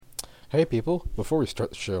Hey people, before we start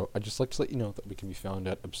the show, I'd just like to let you know that we can be found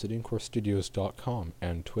at obsidiancorestudios.com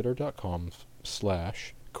and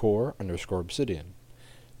twitter.com/core_obsidian.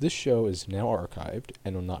 This show is now archived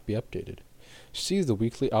and will not be updated. See the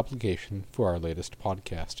weekly obligation for our latest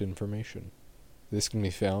podcast information. This can be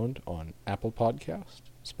found on Apple Podcast,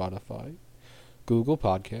 Spotify, Google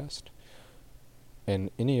Podcast,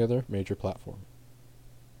 and any other major platform.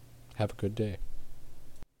 Have a good day.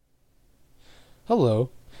 Hello,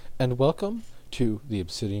 and welcome to the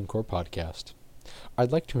Obsidian Core Podcast.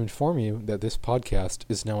 I'd like to inform you that this podcast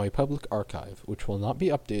is now a public archive, which will not be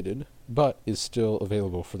updated, but is still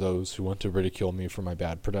available for those who want to ridicule me for my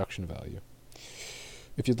bad production value.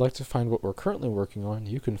 If you'd like to find what we're currently working on,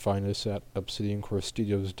 you can find us at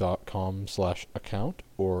obsidiancorestudios.com/account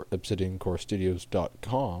or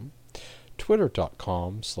obsidiancorestudios.com,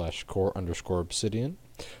 twitter.com/core_obsidian,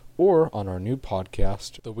 or on our new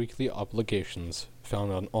podcast, The Weekly Obligations,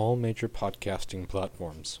 found on all major podcasting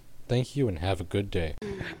platforms. Thank you and have a good day.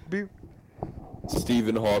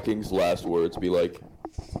 Stephen Hawking's last words be like,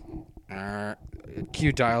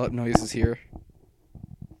 Cue dial-up noises here.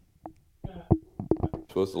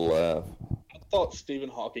 supposed to laugh. I thought Stephen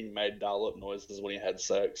Hawking made dial-up noises when he had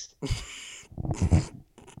sex.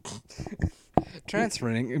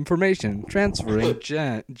 Transferring information. Transferring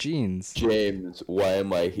genes. James, why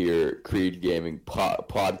am I here? Creed Gaming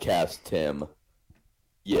podcast Tim.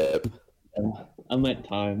 Yep. I'm at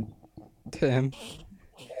time. Tim.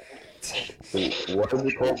 What are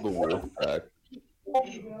we called the Wolfpack?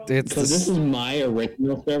 It's So this is my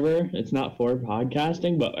original server. It's not for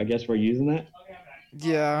podcasting, but I guess we're using that.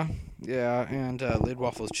 Yeah, and Lid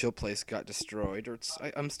Waffle's chill place got destroyed. Or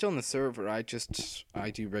I'm still in the server. I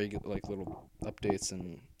do regular little updates,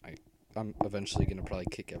 and I'm eventually gonna probably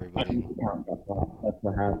kick everybody. That's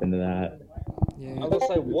what happened to that. Yeah. I was gonna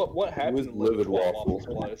say, what happened Who's to Livid Waffle's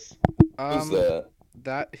Waffle? place? Who's that?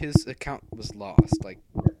 That his account was lost. Like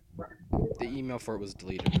the email for it was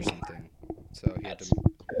deleted or something. So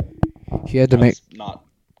he had to make. That's not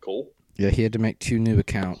cool. Yeah, he had to make 2 new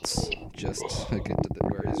accounts just to get to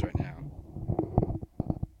where it is right now.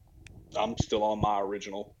 I'm still on my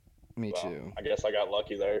original. Me Well, too. I guess I got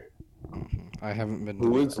lucky there. I haven't been.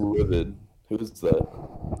 Who is Livid? Who's that?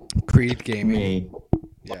 Creed Gaming. Me.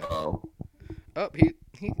 Yeah. Oh. Oh,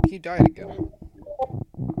 he died again.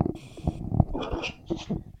 I'm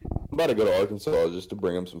about to go to Arkansas just to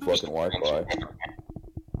bring him some fucking Wi-Fi.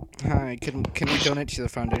 Hi, can we donate to the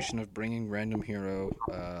foundation of bringing Random Hero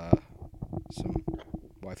some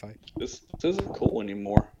Wi-Fi? This isn't cool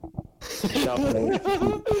anymore. I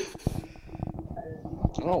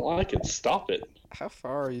don't like it. Stop it. How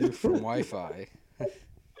far are you from Wi-Fi?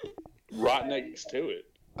 Right next to it.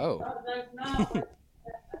 Oh.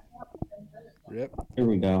 Rip. Here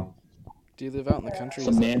we go. Do you live out in the country?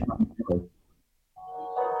 Some man.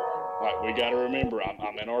 Like, we gotta remember,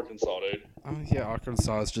 I'm in Arkansas, dude. Oh yeah,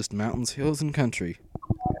 Arkansas is just mountains, hills, and country.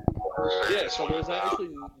 Yeah, so there's actually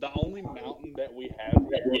the only mountain that we have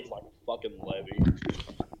here is like a fucking levee.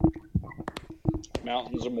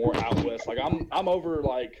 Mountains are more out west. Like I'm over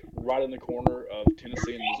like right in the corner of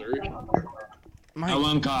Tennessee and Missouri. I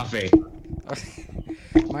want coffee.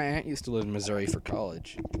 My aunt used to live in Missouri for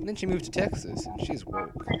college. And then she moved to Texas, and she's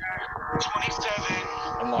woke. 27.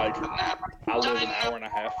 I'm like, I live an hour and a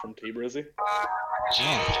half from T-Brizzy.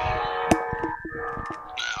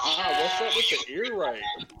 What's up with the ear raid?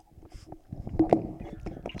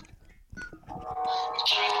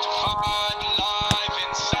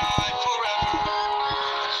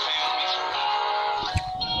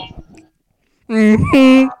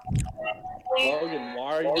 Logan,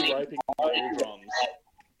 why are you raping my eardrums?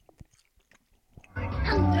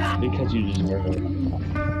 Because you deserve it.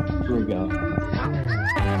 Here we go.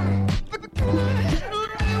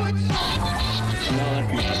 No,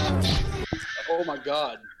 that's not. Oh my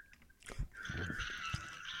god.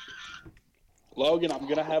 Logan, I'm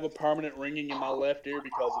gonna have a permanent ringing in my left ear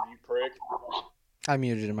because of you, prick. I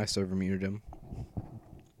muted him. My server muted him.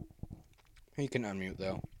 You can unmute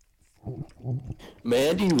though.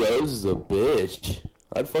 Mandy Rose is a bitch.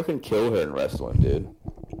 I'd fucking kill her in wrestling, dude.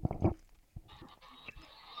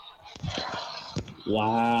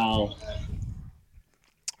 Wow.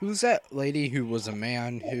 Who's that lady who was a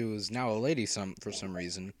man who is now a lady for some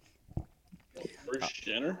reason? Bruce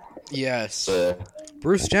Jenner? Yes. Uh,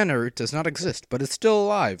 Bruce Jenner does not exist, but is still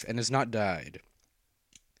alive and has not died.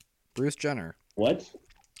 Bruce Jenner. What?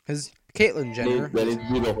 His Caitlyn Jenner. that needs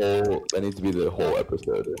to be the whole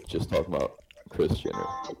episode. Just talking about Kris Jenner.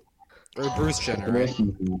 Or Bruce Jenner, The right? rest of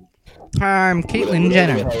you. I'm Caitlyn Whatever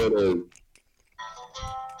Jenner. the hell it is.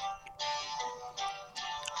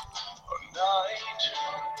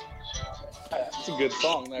 It's a good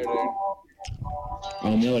song there, dude.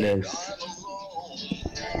 I know it is.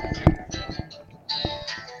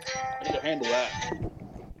 I need to handle that.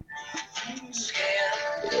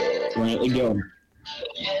 Rightly go.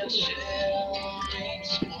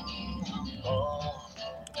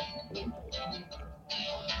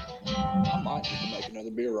 I might need to make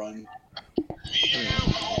another beer run.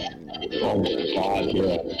 Oh my god,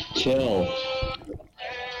 yeah. Chill.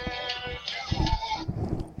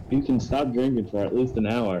 You can stop drinking for at least an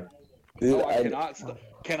hour. Dude, Oh, I cannot stop.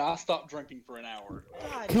 Can I stop drinking for an hour?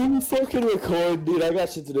 Can you fucking record, dude? I got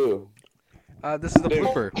shit to do. This is the Dude,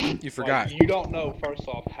 blooper. You forgot. Like, you don't know, first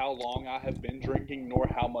off, how long I have been drinking, nor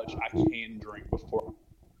how much I can drink before.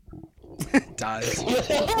 Dies.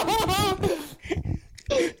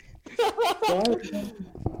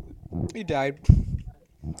 He died.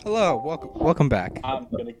 Hello, welcome back. I'm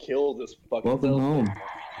gonna kill this fucking. Welcome home.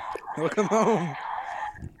 Welcome home.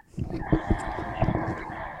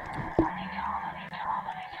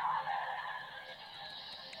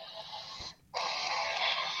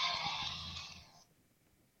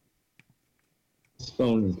 This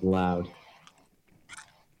phone is loud.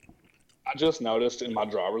 I just noticed in my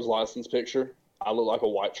driver's license picture, I look like a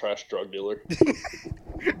white trash drug dealer.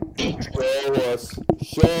 Show us.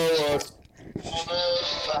 Show us.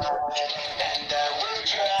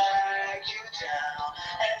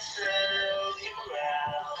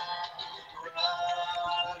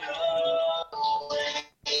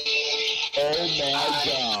 Oh my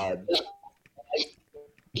god.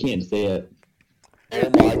 Can't say it. Oh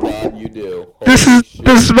my god, you do. This Holy is shit.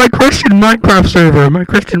 this is my Christian Minecraft server, my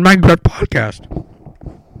Christian Minecraft podcast.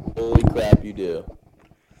 Holy crap, you do.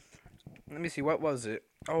 Let me see, what was it?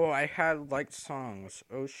 Oh, I had liked songs.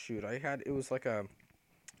 Oh shoot, it was a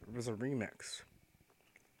remix.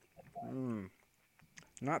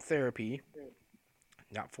 Not therapy.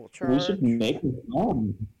 Not full charge. We should make a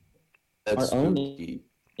song. That's Our own spooky.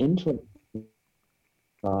 intro.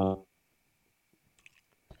 Oh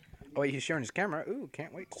wait, he's sharing his camera. Ooh,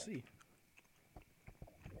 can't wait to see.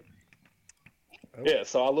 Oh. Yeah,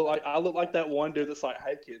 so I look like that one dude that's like,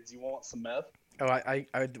 "Hey kids, you want some meth?" Oh, I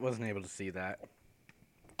wasn't able to see that.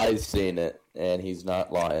 I've seen it, and he's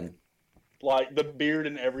not lying. Like the beard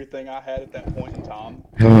and everything I had at that point in time.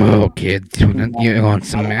 Hello, kids. You want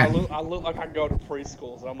some I math? look like I go to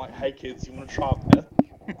preschools, and I'm like, "Hey kids, you want to try meth?"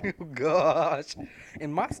 Oh gosh,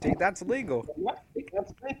 in my state that's legal.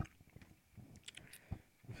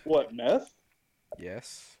 What, meth?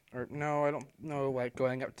 Yes. Or no, I don't know. Like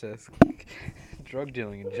going up to drug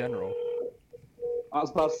dealing in general. I was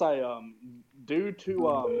about to say, due to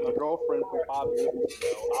a girlfriend from 5 years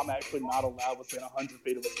ago, I'm actually not allowed within 100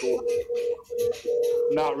 feet of a school.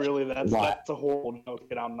 Not really. That's a horrible joke,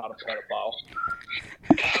 and I'm not a pedophile.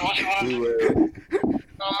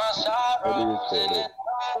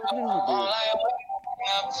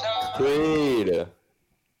 Creed,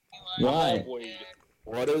 Why? Weed.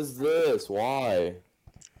 what is this? Why?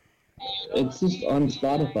 It's just on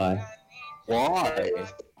Spotify. Why?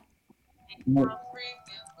 No,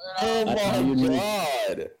 Oh how you my know?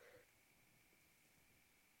 god!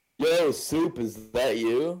 Yo, Soup, is that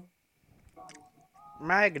you?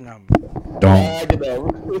 Magnum.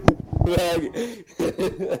 Magnum.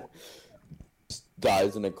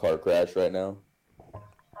 Dies in a car crash right now.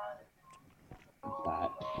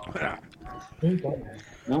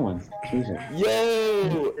 No one. Jesus.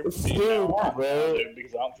 Yo, Soup, bro.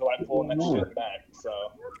 Because I don't feel like pulling that shit back. So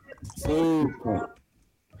Soup.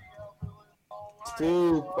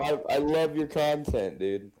 Soup, I love your content,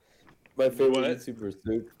 dude. My favorite What? YouTuber,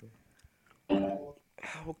 Soup.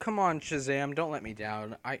 Oh come on, Shazam! Don't let me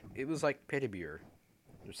down. It was like Pity Beer.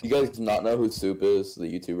 Or You something. guys do not know who Soup is, the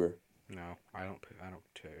YouTuber? No, I don't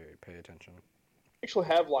pay attention. I actually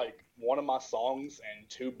have like one of my songs and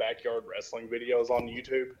 2 backyard wrestling videos on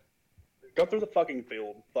YouTube. Go through the fucking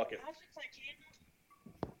field. Fuck it.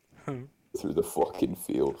 Through the fucking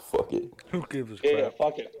field, fuck it. Who gives a Yeah, crap?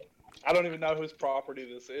 fuck it. I don't even know whose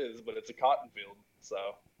property this is, but it's a cotton field. So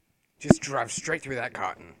Just drive straight through that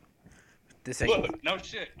cotton. This ain't. look, no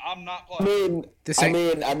shit. I'm not I playing.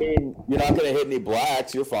 mean, I mean, you're not gonna hit any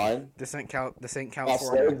blacks. You're fine. This ain't Not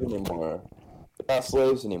California. slaves anymore. You're not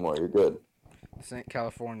slaves anymore. You're good. This ain't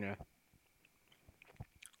California.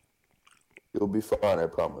 You'll be fine. I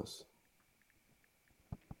promise.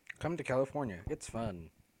 Come to California. It's fun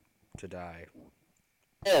to die.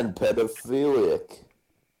 And pedophilic.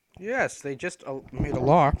 Yes, they just made a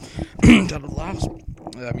law that allows.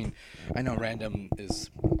 I mean, I know random is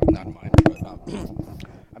not mine, but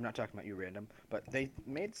I'm not talking about you, random. But they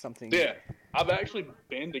made something. Yeah. I've actually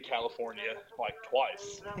been to California like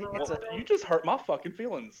twice. It's Well, you just hurt my fucking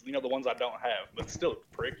feelings. You know, the ones I don't have. But still,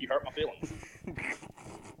 prick, you hurt my feelings.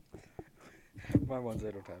 My ones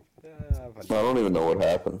I don't have. I don't even know what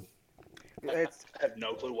happened. It's I have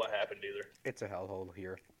no clue what happened either. it's a hellhole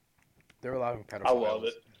here. They're allowing pedophiles. I love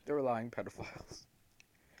it. They're allowing pedophiles.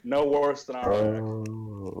 No worse than our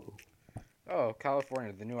Oh. Oh,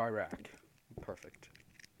 California, the new Iraq. Perfect.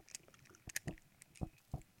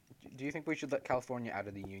 Do you think we should let California out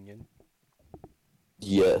of the union?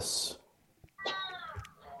 Yes.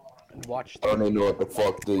 And watch I don't even know what the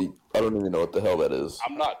fuck I don't even know what the hell that is.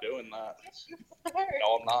 I'm not doing that.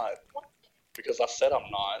 No, I'm not. Because I said I'm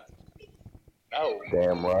not. No,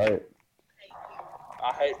 Damn right.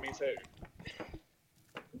 I hate me too.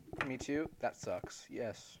 Me too? That sucks.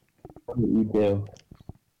 Yes. What do you do?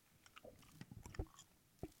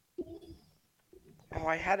 Oh,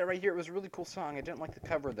 I had it right here. It was a really cool song. I didn't like the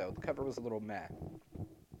cover, though. The cover was a little meh.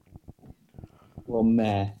 Well,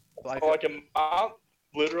 meh. Like, Like, I'm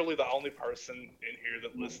literally the only person in here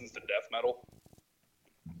that listens to death metal.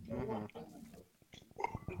 mhm.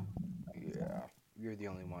 Yeah, you're the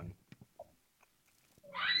only one.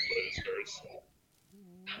 Losers.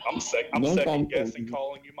 I'm No, second guessing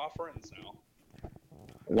calling you my friends now.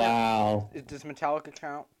 Wow. Does Metallica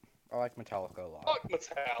count? I like Metallica a lot. Fuck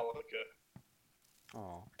Metallica.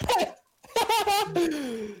 Oh.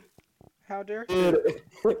 How dare? Dude,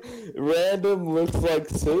 Random looks like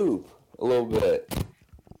soup a little bit.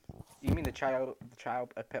 You mean the child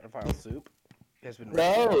pedophile soup has been?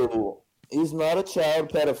 No, he's not a child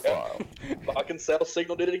pedophile. Fucking Cell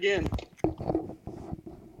Signal did it again.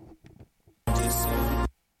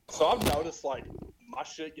 So I've noticed, like, my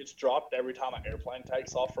shit gets dropped every time an airplane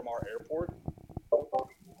takes off from our airport.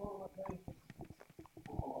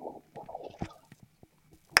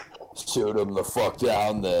 Shoot him the fuck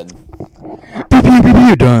down then. You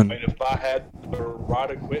I done? mean, if I had the right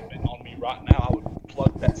equipment on me right now, I would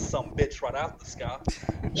plug that some bitch right out the sky.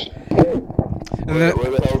 Where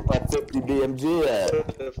the hell's my 50 DMG at?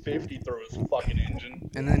 Put the 50 through his fucking engine.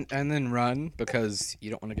 And then run because you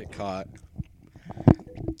don't want to get caught.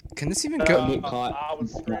 Can this even go? Get caught. I would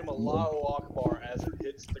scream Allahu Akbar as it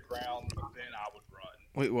hits the ground, then I would run.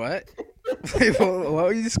 Wait, what? Wait, what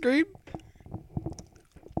were you scream?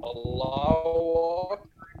 Allahu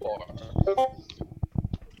Akbar.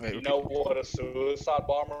 Wait, You know what a suicide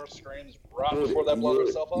bomber screams right before they blow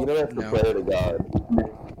themselves up? You don't have to No. pray to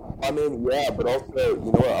God. I mean, yeah, but also, you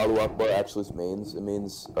know what Allahu Akbar actually means? It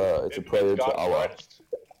means, it's a It prayer means to God Allah. Christ.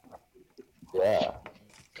 Yeah.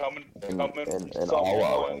 Coming In from Allah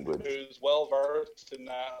someone language. who's well versed in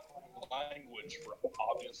that language for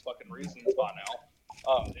obvious fucking reasons by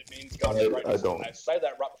now. It means God I Christ. don't. And I say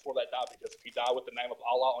that right before they die because if you die with the name of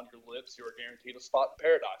Allah on your lips, you are guaranteed a spot in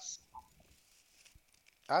paradise.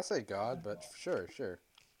 I say God, but sure.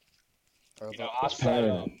 You know, I say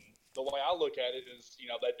the way I look at it is, you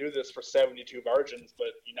know, they do this for 72 virgins, but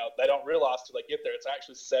you know they don't realize till they get there it's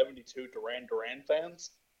actually 72 Duran Duran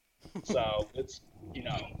fans. So it's, you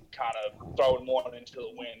know, kind of throwing one into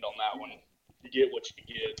the wind on that one. You get what you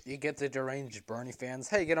get. You get the deranged Bernie fans.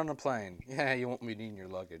 Hey, get on a plane. Yeah, you won't be needing your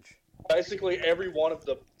luggage. Basically, every one of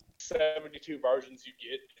the 72 versions you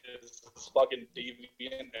get is fucking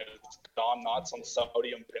deviant as Don Knotts on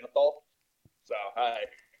sodium pentothal. So, hey.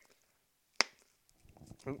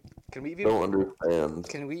 Can we I even? don't understand.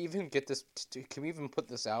 Can we even get this? Can we even put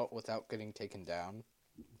this out without getting taken down?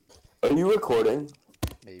 Are you recording?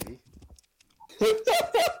 Maybe.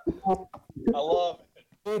 I love it.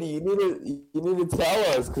 Dude, you need to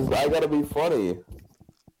tell us, because I gotta be funny.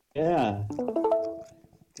 Yeah.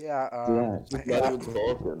 Yeah. Just not even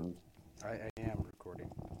talking. I am recording.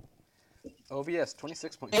 OBS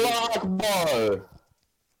 26.2. Allah Akbar!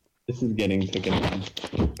 This is getting taken down.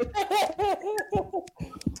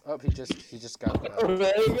 Oh, he just got.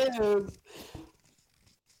 Vegas!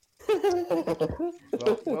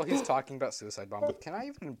 Well, he's talking about suicide bomber. Can I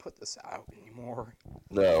even put this out anymore?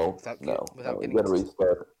 No, Without no. getting- You gotta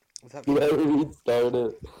restart. Without You gotta restart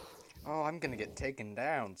it. Oh, I'm gonna get taken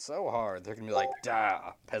down so hard. They're gonna be like,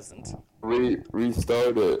 "Da, peasant."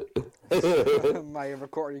 Restart it. My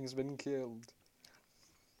recording's been killed.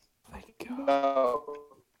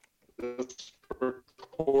 This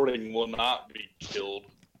recording will not be killed.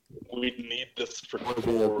 We need this One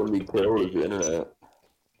thing that's gonna be killed is the internet.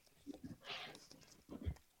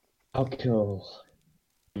 I'll kill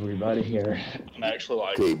everybody here. I'm actually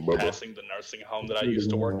like Okay, Bubba. passing the nursing home that I used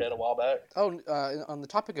to work at a while back. Oh, on the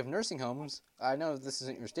topic of nursing homes, I know this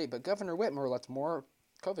isn't your state, but Governor Whitmer lets more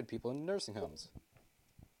COVID people in nursing homes.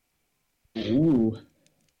 Ooh.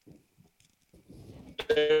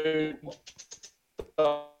 Dude,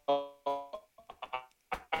 uh,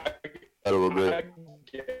 I don't agree. I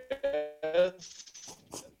guess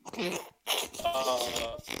our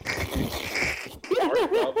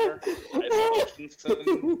governor,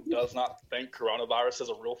 Hutchinson, does not think coronavirus is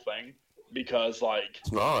a real thing because, like,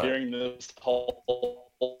 It's not. during this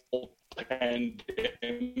whole pandemic,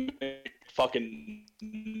 fucking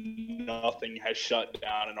nothing has shut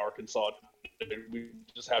down in Arkansas. We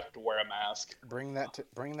just have to wear a mask. Bring that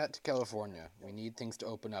to California. We need things to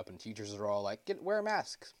open up, and teachers are all like, wear a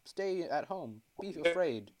mask, stay at home, be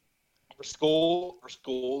afraid.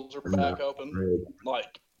 Schools are back open. Right.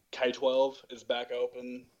 Like K-12 is back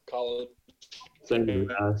open. College. Same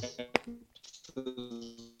with us.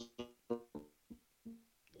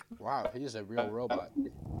 Wow, he's a real robot.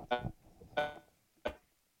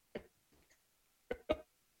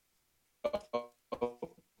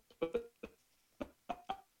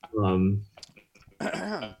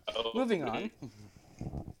 Moving on.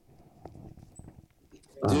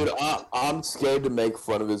 Dude, I'm scared to make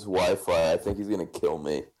fun of his Wi-Fi. I think he's gonna kill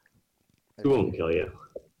me. He won't kill you.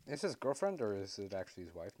 Is his girlfriend or is it actually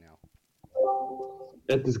his wife now?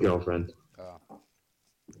 That's his girlfriend. Oh.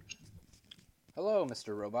 Hello,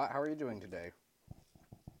 Mr. Robot. How are you doing today?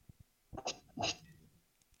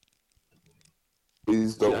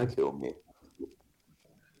 Please don't kill me.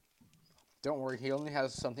 Don't worry, he only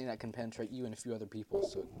has something that can penetrate you and a few other people,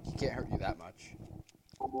 so he can't hurt you that much.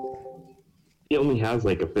 He only has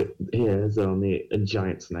he has only a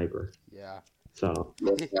giant sniper. Yeah. So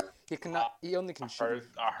He only can shoot.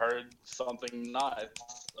 I heard something nice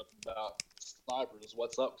about snipers.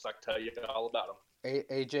 What's up? Because I can tell you all about them.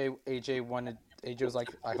 AJ was like,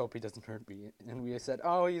 I hope he doesn't hurt me, and we said,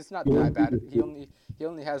 oh, he's not that bad. He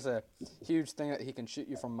only has a huge thing that he can shoot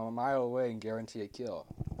you from a mile away and guarantee a kill.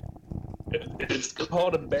 It's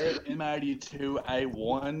called a Barrett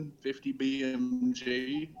M82A1 50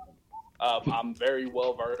 BMG. I'm very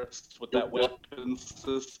well versed with that weapon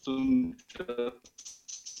system.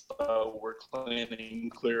 Just we're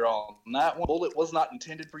clear on that one. Bullet was not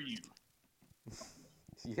intended for you.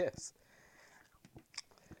 Yes.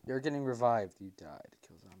 You're getting revived. You died.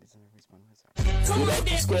 Kill zombies and respawn wizard. Dude, I'm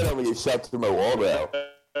scared I'm gonna get shot through my wall now.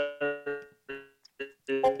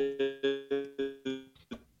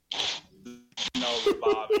 No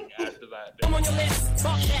reviving after that. Come on your lips,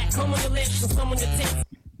 fuck that. Come on your lips, and come on your tits.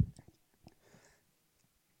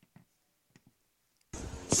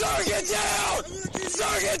 Shark it down!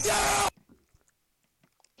 Shark it down!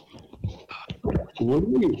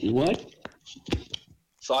 What?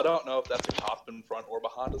 So I don't know if that's a cop in front or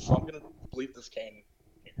behind us, so I'm gonna bleep this cane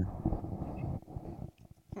here.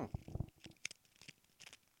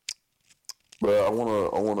 Bro, I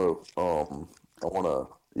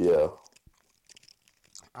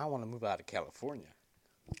wanna move out of California.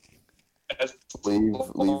 As leave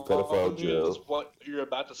long pedophile as jail. what you're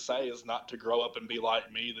about to say is not to grow up and be like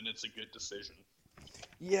me, then it's a good decision.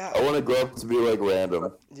 Yeah. I wanna grow up to be like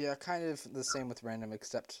Random. Yeah, kind of the same with Random,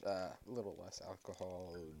 except a little less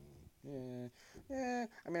alcohol. Yeah.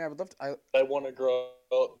 I mean, I would love to. I want to grow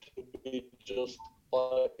up to be just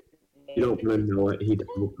like me. You don't want to know what he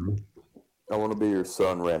told me. I wanna be your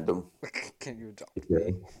son, Random. Can you adopt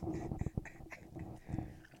Okay. me?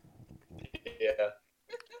 Yeah.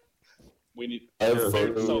 We need. I have Yeah,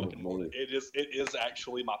 photos So of me. it is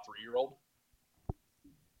actually my 3-year-old.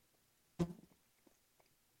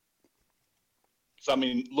 So I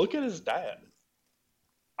mean, look at his dad.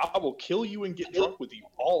 I will kill you and get drunk with you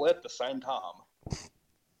all at the same time.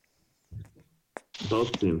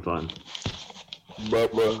 Both seem fun. Bro.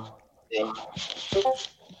 Yeah,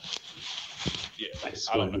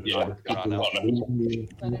 I don't know. Yeah. I know.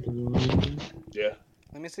 Yeah.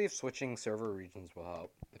 Let me see if switching server regions will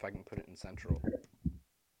help. If I can put it in Central.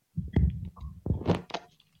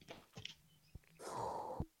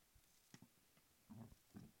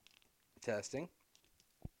 Testing.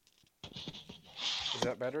 Is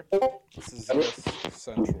that better? This is US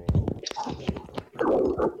Central.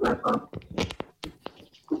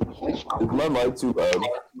 Is my mic too loud?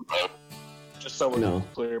 Just so we're No.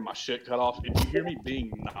 clear, my shit cut off. If you hear me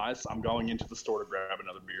being nice, I'm going into the store to grab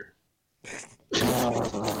another beer.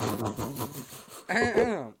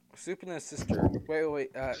 Soup and a sister.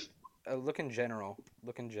 Wait. Look in general.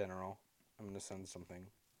 I'm gonna send something.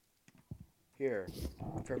 Here,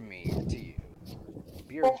 from me to you.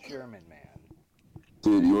 Beer German man.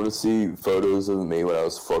 Dude, you wanna see photos of me when I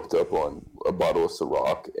was fucked up on a bottle of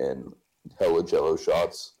Ciroc and hella Jello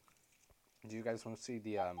shots? Do you guys want to see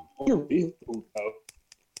the Oh. Do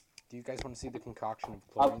you guys want to see the concoction of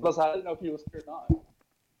I chlorine? didn't know if he was here or not.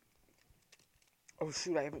 Oh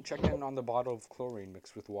shoot, I haven't checked in on the bottle of chlorine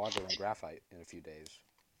mixed with water and graphite in a few days.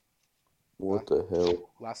 What the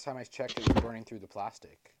hell? Last time I checked, it was burning through the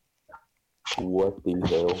plastic. What the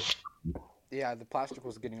hell? Yeah, the plastic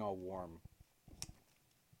was getting all warm.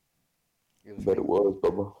 It was Bet it was,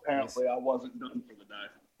 Bubba. Apparently, I wasn't done for the day.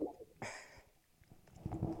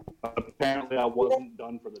 Apparently, I wasn't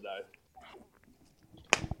done for the day.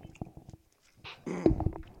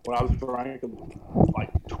 When I was drinking like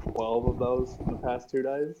 12 of those in the past 2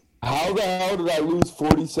 days. How the hell did I lose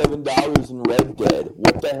 $47 in Red Dead?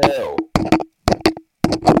 What the hell?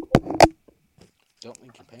 Don't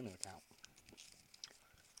link your payment account.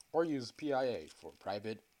 Or use PIA for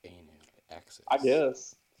private access. I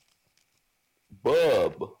guess.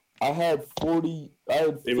 Bub, I had 40. I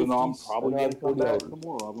had 50, Even though I'm probably going to come back $40. for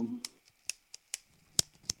more of them.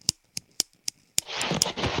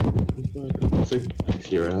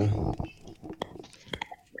 Zero.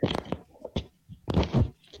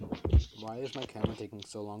 Why is my camera taking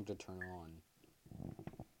so long to turn on?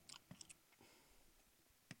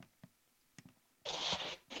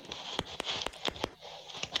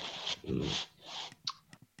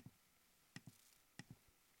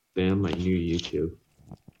 Damn, my new YouTube.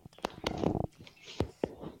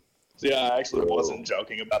 See, I actually wasn't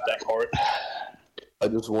joking about that part. I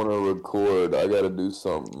just want to record. I gotta do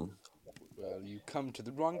something. Well, you come to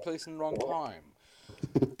the wrong place and wrong time.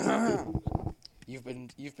 You've been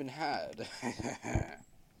had.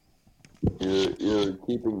 You're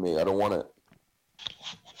keeping me. I don't want it.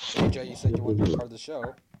 AJ, you said you wanted to be part of the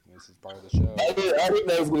show. This is part of the show. I didn't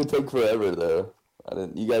know it was gonna take forever though. I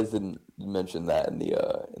didn't. You guys didn't mention that in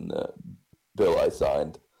the bill I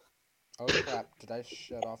signed. Oh crap! Did I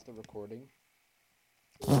shut off the recording?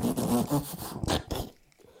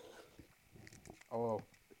 Oh,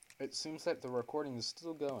 it seems that the recording is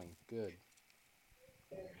still going. Good.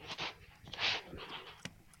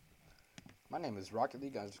 My name is Rocket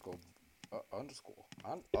League underscore. Are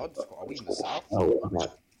we in the South? Oh, okay.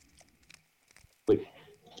 Wait.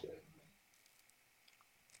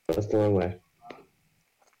 That's the wrong way.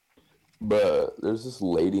 But there's this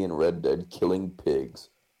lady in Red Dead killing pigs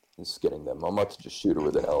and skinning them. I'm about to just shoot her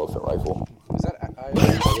with an elephant rifle. Is that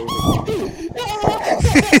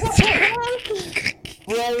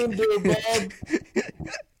Random, Bob.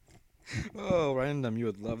 Oh, random! You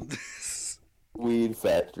would love this. Weed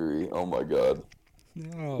factory. Oh my god.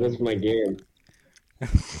 No. That's my game.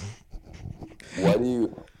 Why do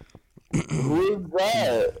you? Who is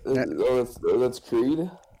that? That's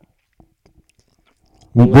Creed.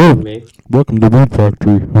 Me. Welcome to Weed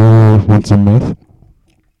Factory. Want some meth?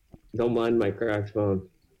 Don't mind my cracked phone.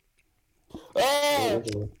 Ah!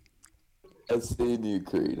 I've seen you,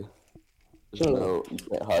 Creed. Shut up. No, you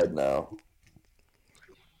can't hide now.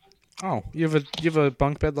 Oh, you have a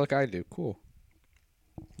bunk bed like I do. Cool.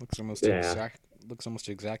 Looks almost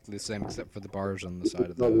exactly the same except for the bars on the side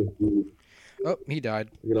of All the. this weed. Oh, he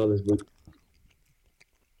died. Look at all this weed.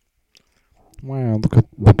 Wow, look at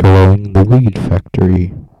the glowing in the Weed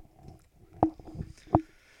Factory.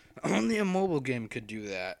 Only a mobile game could do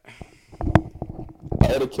that. I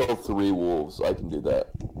had to kill 3 wolves. I can do that.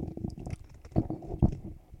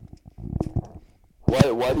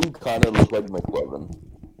 Why do you kind of look like McLovin?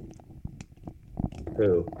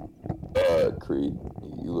 Who? Creed.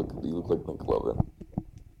 You look like McLovin.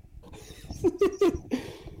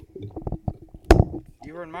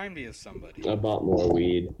 You remind me of somebody. I bought more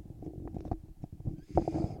weed.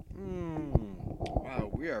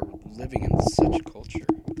 Wow, we are living in such a culture.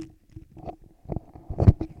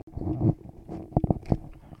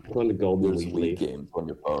 It's on the golden There's weed weed leaf. games on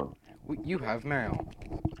your phone. You have mail.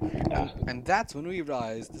 And that's when we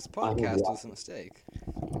realized this podcast was a mistake.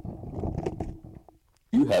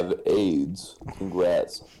 You have AIDS.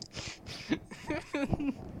 Congrats.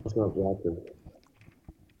 That's not rapid.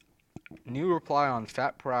 New reply on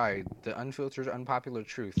Fat Pride, the unfiltered, unpopular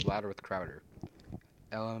truth, louder with Crowder.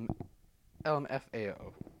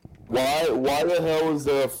 LMFAO. Why the hell is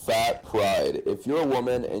there a fat pride? If you're a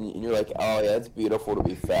woman and you're like, oh yeah, it's beautiful to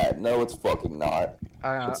be fat. No, it's fucking not.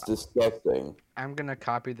 It's disgusting. I'm gonna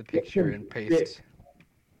copy the picture and paste.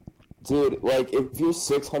 Dude, like, if you're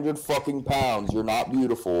 600 fucking pounds, you're not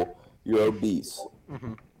beautiful. You're obese.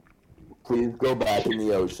 Mm-hmm. Please go back in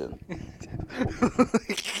the ocean.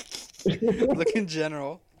 Look in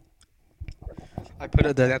general. I put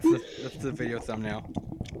it there. That's the video thumbnail.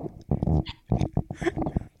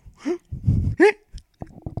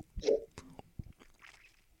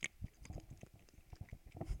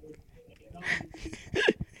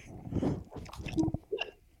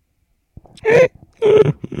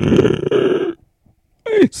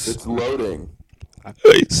 It's loading.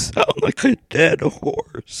 I sound like a dead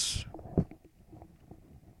horse.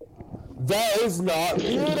 That is not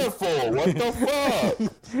beautiful. What the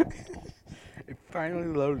fuck? It finally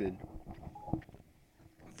loaded.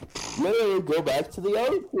 Literally, go back to the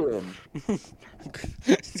ocean.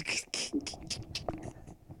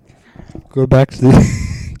 Go back to the.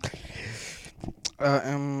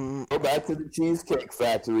 Go back to the Cheesecake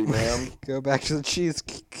Factory, ma'am. Go back to the cheese.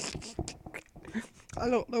 I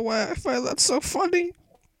don't know why I find that so funny.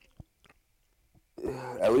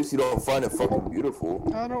 At least you don't find it fucking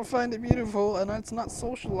beautiful. I don't find it beautiful, and it's not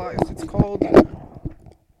socialized. It's called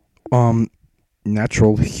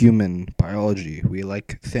natural human biology. We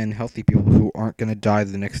like thin, healthy people who aren't gonna die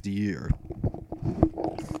the next year.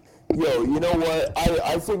 Yo, you know what?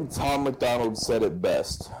 I think Tom McDonald said it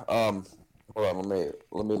best. Hold on,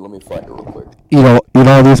 let me find it real quick. Eat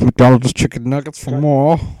all these McDonald's chicken nuggets for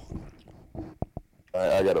more.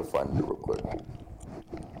 I gotta find it real quick.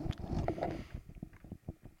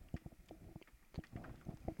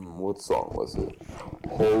 What song was it?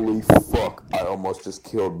 Holy fuck, I almost just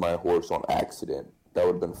killed my horse on accident. That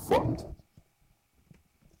would've been fucked.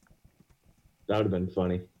 That would have been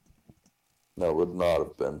funny. No, it would not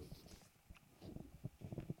have been.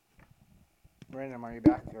 Random, are you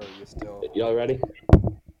back, or are you still... Y'all ready?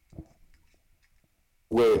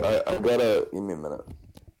 Wait, I gotta... Give me a minute.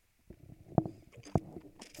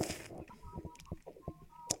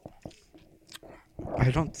 I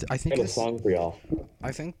think I got a this... song for y'all.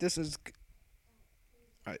 I think this is...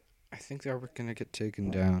 I think that we're gonna get taken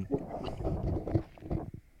down.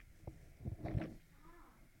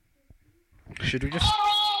 Should we just...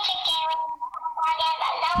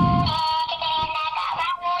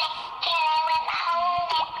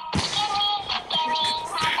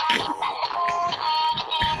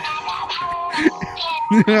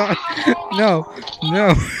 No.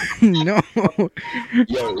 Yo.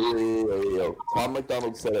 Tom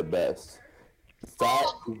McDonald said it best. Fat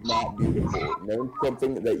is not beautiful. Name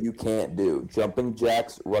something that you can't do. Jumping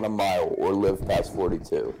jacks, run a mile, or live past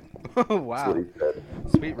 42. Oh, wow. That's what he said.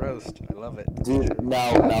 Sweet roast. I love it. Dude,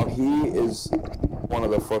 now he is one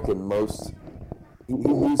of the fucking most... He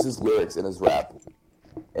uses lyrics in his rap.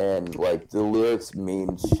 And, like, the lyrics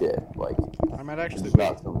mean shit. Like, I might actually... it's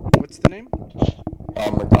not some... What's the name?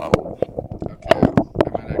 Tom McDonald. Okay, I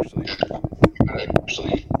might actually...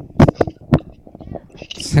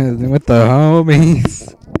 With the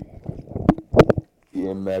homies.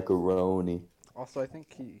 Yeah, macaroni. Also, I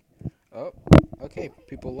think he... Oh, okay,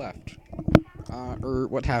 people left.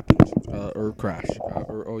 What happened? Crash.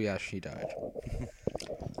 Oh yeah, she died.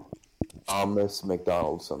 Thomas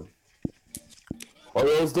McDonaldson. Are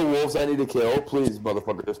those the wolves I need to kill? Please,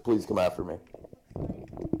 motherfucker, just please come after me.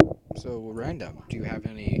 So, Random, do you have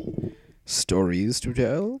any stories to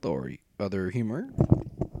tell, or other humor?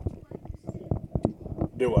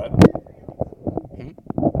 Do what?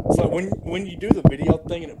 So when you do the video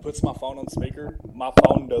thing and it puts my phone on speaker, my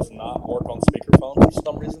phone does not work on speakerphone for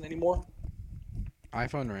some reason anymore.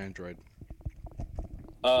 iPhone or Android?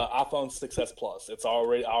 iPhone 6s Plus. I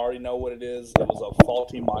already know what it is. It was a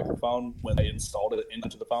faulty microphone when they installed it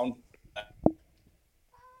into the phone.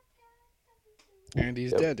 And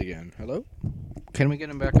he's dead again. Hello? Can we get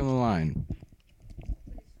him back on the line?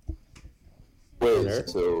 Wait,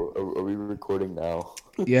 so are we recording now?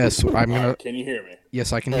 Yes, I'm gonna... Can you hear me?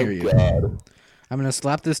 Yes, I can hear you. God. I'm gonna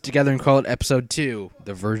slap this together and call it episode 2,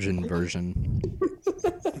 the virgin version.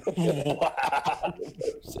 Wow.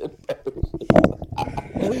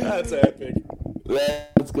 That's epic.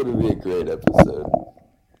 That's gonna be a great episode.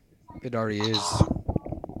 It already is.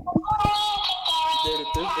 Dude,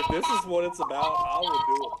 if this is what it's about, I will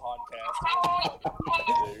do a podcast.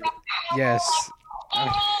 Dude. Yes.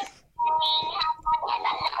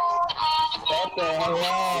 What the hell?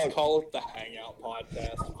 Let's call it the Hangout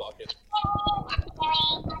Podcast. Fuck it.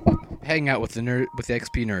 Hang out with the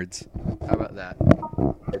XP nerds. How about that?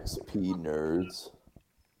 XP nerds.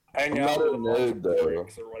 Hang I'm out not a with a bunch nerd, of though.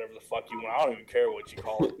 freaks or whatever the fuck you want. I don't even care what you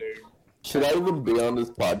call it, dude. Should I even be on this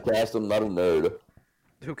podcast? I'm not a nerd.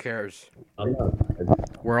 Who cares? I'm not.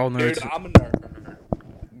 We're all nerds. Dude, I'm a nerd.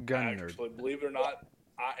 Gun nerd. Actually, believe it or not,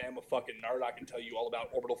 I am a fucking nerd. I can tell you all about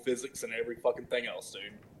orbital physics and every fucking thing else,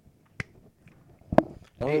 dude.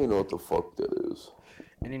 I don't even know what the fuck that is.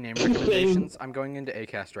 Any name recommendations? I'm going into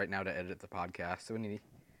Acast right now to edit the podcast. So any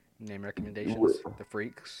name recommendations? The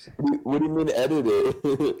freaks. What do you mean edit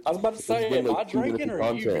it? I was about to say, It's been am I like 2 minutes drinking of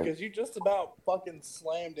or you? content. Because you just about fucking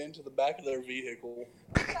slammed into the back of their vehicle.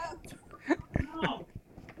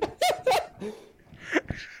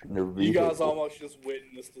 You guys almost just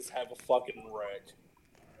witnessed us have a fucking wreck.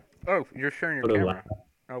 Oh, you're sharing your Put a camera.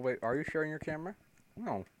 la- Oh wait, are you sharing your camera?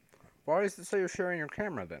 No. Why does it say you're sharing your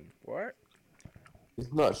camera then? What?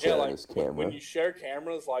 He's not Yeah, sharing like his camera. when you share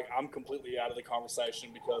cameras, like I'm completely out of the conversation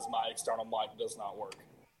because my external mic does not work.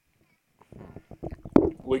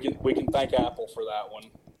 We can thank Apple for that one.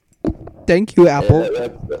 Thank you,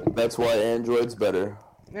 That's why Android's better.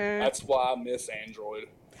 That's why I miss Android.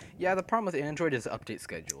 Yeah, the problem with Android is update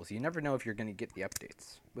schedules. You never know if you're going to get the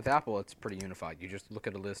updates. With Apple, it's pretty unified. You just look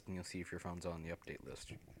at a list and you'll see if your phone's on the update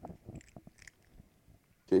list.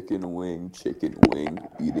 Chicken wing,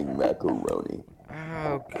 eating macaroni.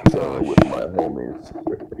 Oh, Chilling gosh. with my homies.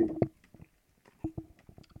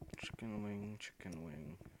 Chicken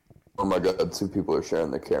wing. Oh my god, 2 people are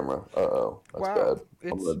sharing the camera. Uh-oh, that's Wow,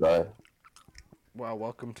 bad. I'm gonna die. Wow,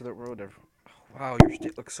 welcome to the road. Wow, your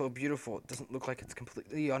state looks so beautiful. It doesn't look like it's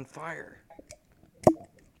completely on fire.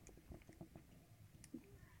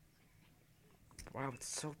 Wow, it's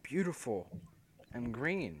so beautiful. And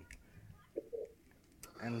green.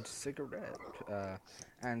 And cigarette.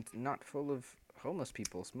 And not full of homeless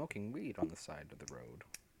people smoking weed on the side of the road.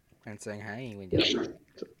 And saying, hey, we do.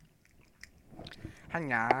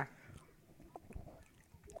 Hiya.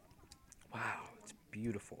 Wow, it's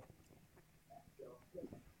beautiful.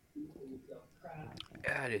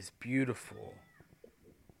 That is beautiful.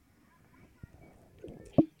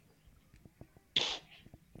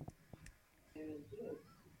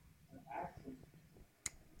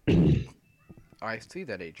 I see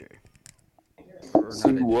that, AJ. Or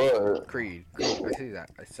See not AJ. what? Creed. I see that.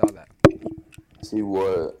 I saw that. See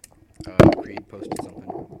what? Creed posted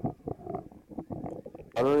something.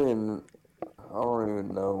 I don't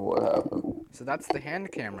even know what happened. So that's the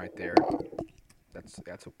hand cam right there.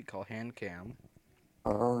 That's what we call hand cam.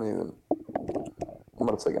 I'm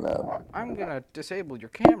gonna take a nap. I'm gonna disable your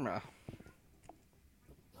camera.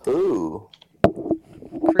 Who?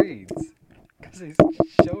 Creed's. Because he's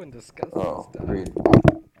showing disgusting stuff. Reed.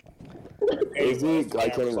 Anyways, I the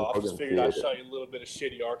can't camera's even off. fucking Just figured I'd see it. show you a little bit of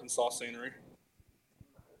shitty Arkansas scenery.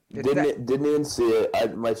 Didn't even see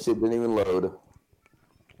it. My shit didn't even load.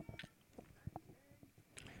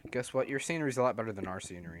 Guess what? Your scenery's a lot better than our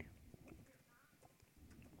scenery.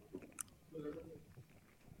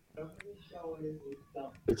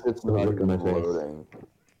 It's just not Look at even my face. loading.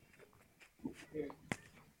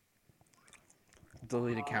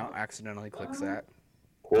 Delete account accidentally clicks that.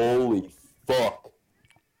 Holy fuck.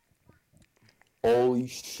 Holy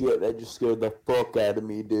shit, that just scared the fuck out of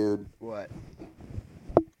me, dude. What?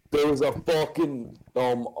 There was a fucking,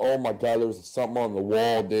 oh my god, there was something on the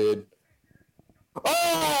wall, dude.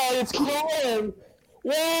 Oh, it's crawling!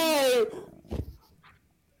 Why?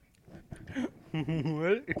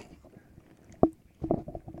 What?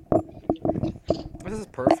 This is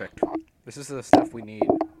perfect. This is the stuff we need.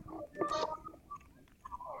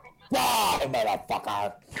 Die,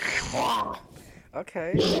 motherfucker! Ah,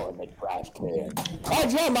 Okay. throw in the trash can. I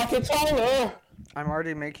dropped my controller! I'm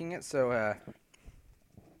already making it, so,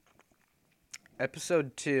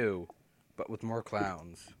 episode 2, but with more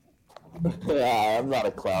clowns. Yeah, I'm not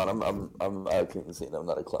a clown. I couldn't see. I'm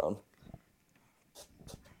not a clown.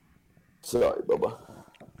 Sorry, Bubba.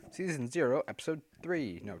 Season 0, episode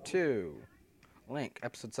 3. No, 2. Link,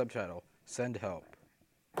 episode subtitle. Send help.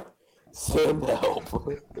 Send help.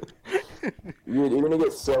 You're gonna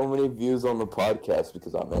get so many views on the podcast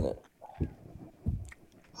because I'm in it.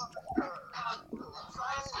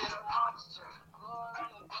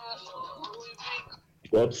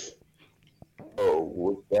 Whoops.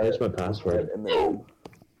 Oh, There's my password. Eminem.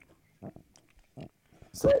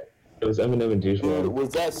 It was Eminem and Juice Dude, WRLD. was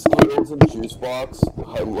that Skittles and Juice Box?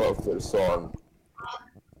 I love their song.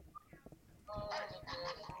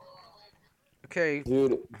 Okay.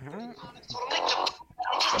 Dude. Huh?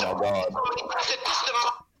 Oh my god.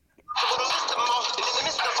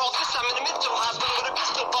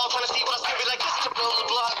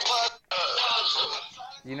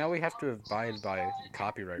 You know we have to abide by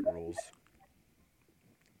copyright rules.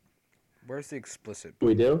 Where's the explicit?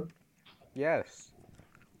 We do? Yes.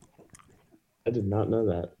 I did not know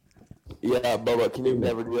that. Yeah, Bubba, can you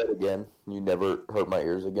never do that again? Can you never hurt my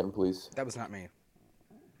ears again, please? That was not me.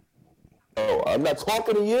 Oh, I'm not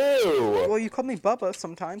talking to you! Well, you called me Bubba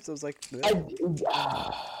sometimes. I was like, A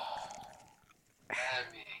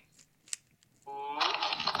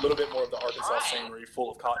little bit more of the Arkansas scenery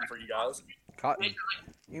full of cotton for you guys. cotton.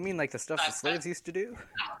 You mean like the stuff the slaves used to do?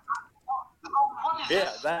 Yeah,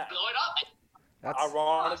 that. That's...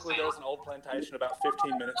 Ironically, there's an old plantation about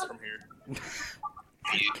 15 minutes from here.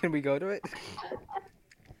 Can we go to it?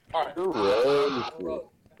 All right. Right.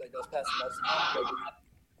 That goes past the Mexican.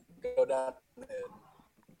 Go down.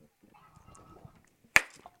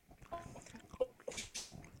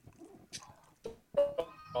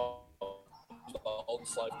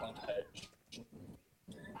 Slave Plantation.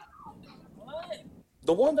 What?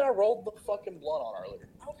 The one that I rolled the fucking blunt on earlier.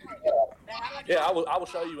 Okay. Yeah, I will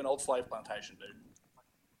show you an old slave plantation,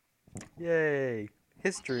 dude. Yay!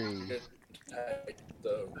 History. Take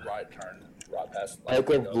the right turn, right past. Make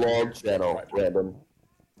a vlog channel, right. Brandon.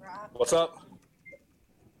 What's up?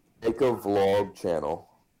 Make a vlog channel.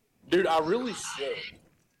 Dude, I really should.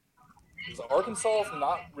 Because Arkansas is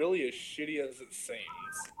not really as shitty as it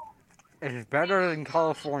seems. It's better than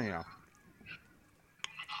California.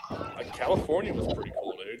 California was pretty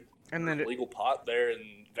cool, dude. And then legal pot there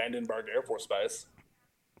in Vandenberg Air Force Base.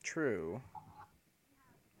 True.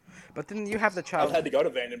 But then you have the child. I've had to go to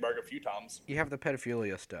Vandenberg a few times. You have the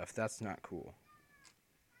pedophilia stuff. That's not cool.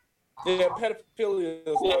 Yeah, pedophilia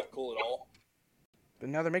is not cool at all. But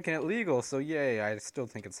now they're making it legal, so yay, I still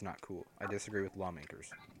think it's not cool. I disagree with lawmakers.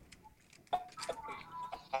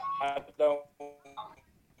 I don't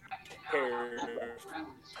care if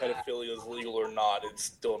pedophilia is legal or not, it's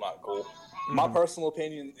still not cool. My personal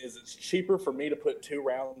opinion is it's cheaper for me to put 2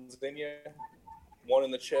 rounds in you, one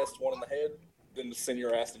in the chest, one in the head, than to send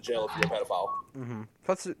your ass to jail if you're a pedophile. Mm-hmm.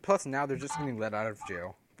 Plus now they're just getting let out of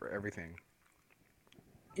jail for everything.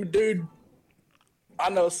 Dude, I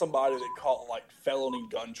know somebody that caught like felony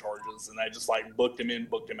gun charges and they just like booked him in,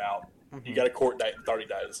 booked him out. You got a court date in 30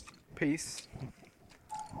 days. Peace.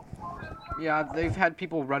 Yeah, they've had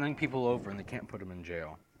people running people over and they can't put them in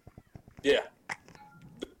jail. Yeah.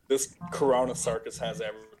 This Corona circus has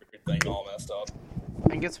everything all messed up.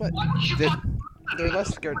 And guess what? They're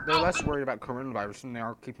less scared. They're less worried about coronavirus than they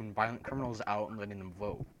are keeping violent criminals out and letting them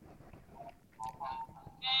vote.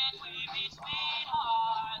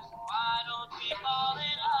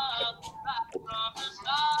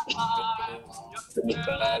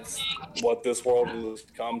 That's what this world has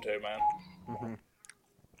come to, man. Mm-hmm.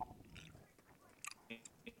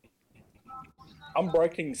 I'm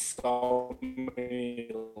breaking so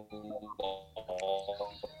many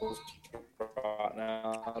laws right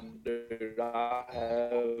now, dude. I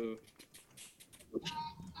have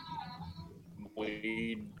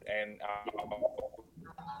weed and alcohol.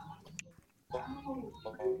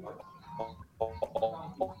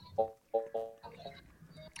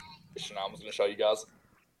 I'm just gonna show you guys.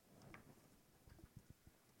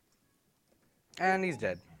 And he's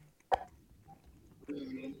dead.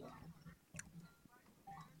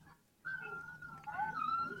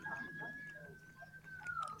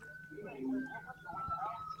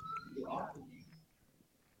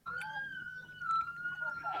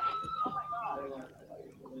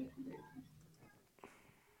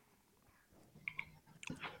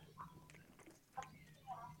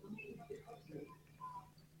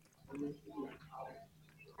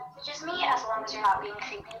 Just me, as long as you're not being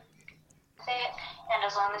creepy with it, and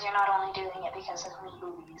as long as you're not only doing it because of the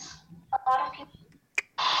movies. A lot of people.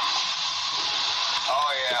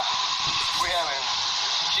 Oh yeah, we having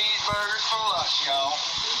cheeseburgers for lunch, y'all.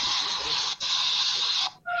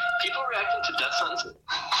 People reacting to death sentences.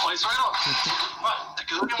 Place right on. What? The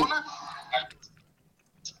good one?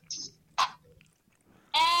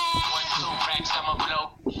 What's so racks on my blow?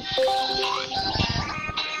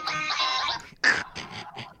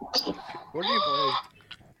 What do you play?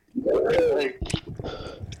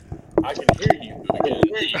 I can hear you. I can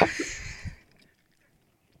hear you.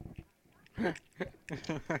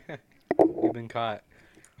 You've been caught.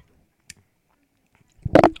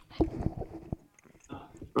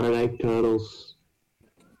 I like turtles.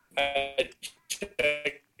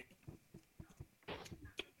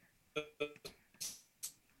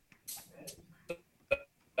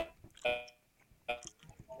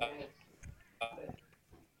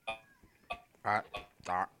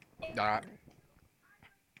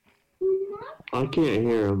 I can't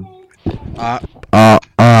hear him.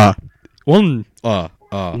 One,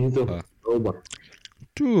 He's a robot.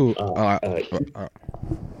 two,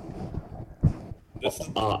 This is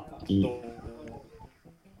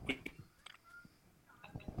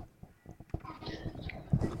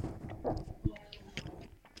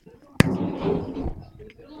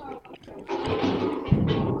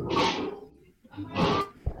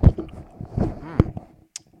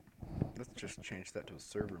Let's just change that to a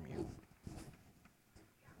server mute.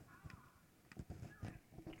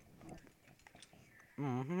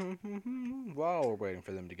 While we're waiting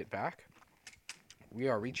for them to get back, we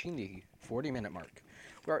are reaching the 40-minute mark.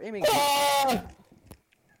 We are aiming.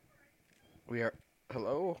 We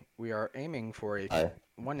are aiming for a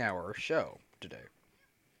 1-hour show today.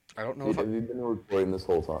 I don't know if have you been recording this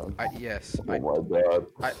whole time? Yes. Oh my god.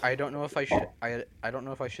 I don't know if I should. I don't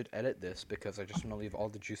know if I should edit this because I just want to leave all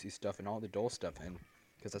the juicy stuff and all the dull stuff in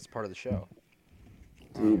because that's part of the show.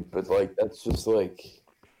 Dude, but like that's just like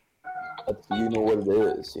You know what it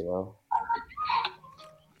is, you know.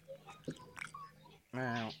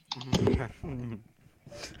 Now.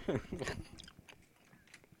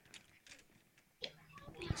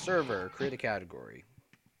 Server, create a category.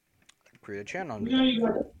 Create a channel under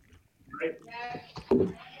that.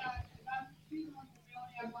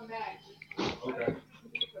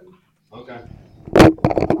 Okay.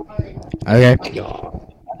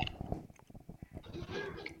 God.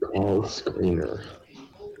 Call screener.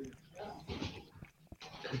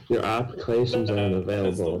 Your applications are That is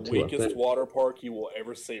the unavailable to weakest affect. water park you will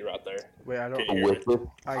ever see right there. Wait, I don't. Can you hear me? Wicked,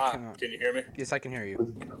 I Ah, cannot. can you hear me? Yes, I can hear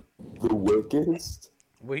you. the weakest,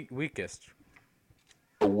 Weakest.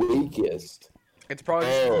 the weakest. It's probably.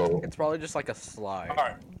 Oh. It's probably just like a slide. All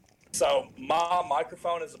right. So my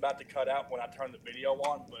microphone is about to cut out when I turn the video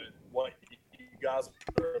on, but what you guys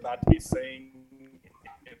are about to be seeing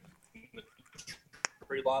in the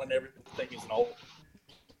tree line and everything is an old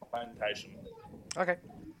plantation. Okay.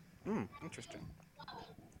 Interesting.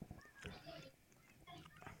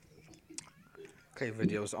 Okay,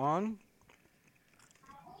 video's on.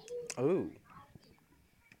 Oh.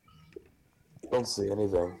 Don't see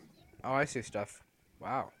anything. Oh, I see stuff.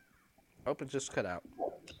 Wow. Oh, it just cut out.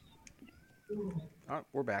 Oh,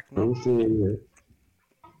 we're back. No. I'm seeing it.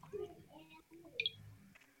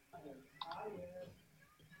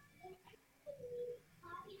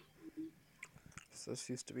 This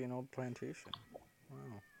used to be an old plantation.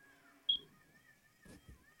 Wow.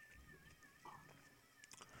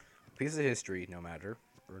 Piece of history, no matter,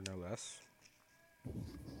 or no less.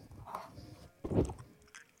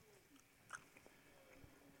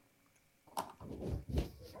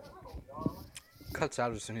 Cuts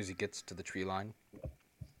out as soon as he gets to the tree line.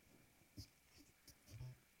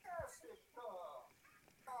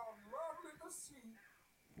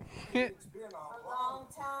 It's been a long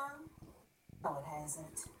time. No, it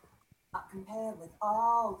hasn't. Not compared with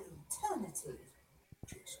all eternity.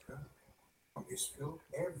 Jessica, it's felt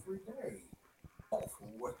every day. Awful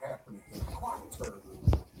what happened here. Quite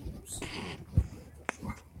terrible.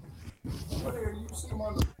 But here, you see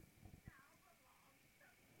my.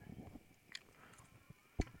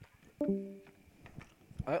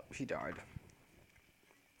 Oh, he died.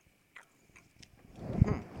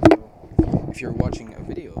 If you're watching a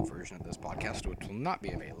video version of this podcast, which will not be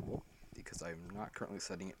available because I'm not currently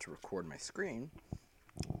setting it to record my screen,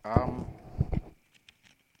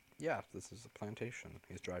 yeah, this is a plantation.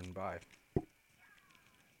 He's driving by.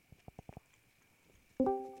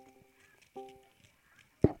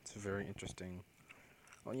 It's very interesting.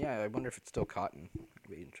 Oh yeah, I wonder if it's still cotton. It'd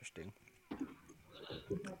be interesting.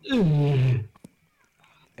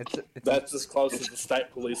 It's That's as close as the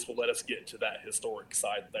state police will let us get to that historic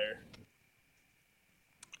site there.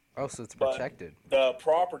 Oh, so it's But protected. the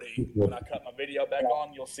property, when I cut my video back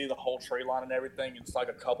on, you'll see the whole tree line and everything. It's like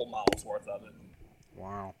a couple miles worth of it.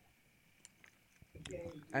 Wow.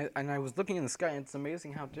 And I was looking in the sky, and it's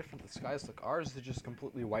amazing how different the skies look. Ours is just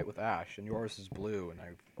completely white with ash, and yours is blue, and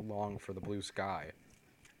I long for the blue sky.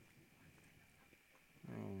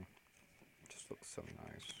 It just looks so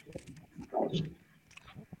nice.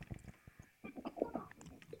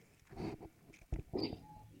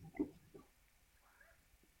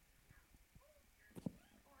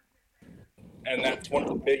 And that's one of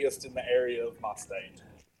the biggest in the area of my state.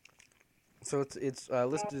 So it's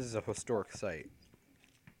listed as a historic site.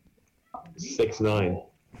 6'9".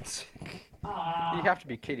 You have to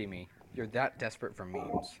be kidding me. You're that desperate for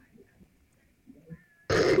memes.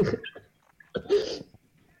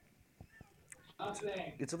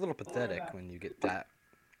 It's a little pathetic when you get that.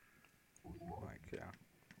 Like, yeah.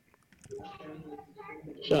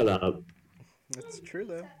 Shut up. It's true,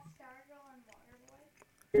 though.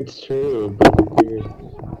 It's true.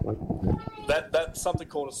 That's something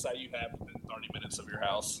cool to say you have within 30 minutes of your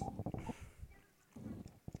house.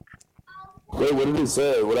 Wait, what did he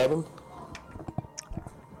say? What happened?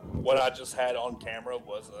 What I just had on camera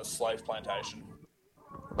was a slave plantation.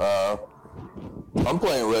 I'm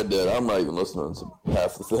playing Red Dead. I'm not even listening to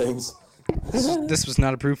half the things. This was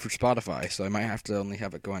not approved for Spotify, so I might have to only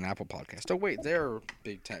have it go on Apple Podcast. Oh wait, they're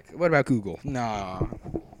big tech. What about Google? Nah.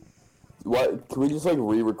 What? Can we just like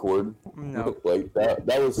re-record? No. Like that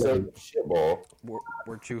was so shitball.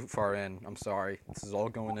 We're too far in. I'm sorry. This is all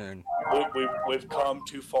going in. We've come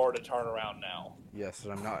too far to turn around now. Yes,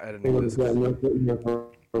 and I'm not editing this.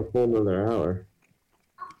 For a full another hour.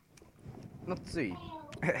 Let's see.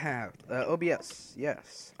 OBS.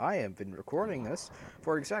 Yes, I have been recording this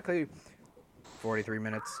for exactly 43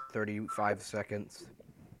 minutes, 35 seconds.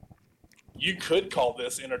 You could call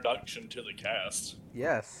this introduction to the cast.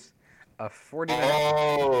 Yes. a 40-minute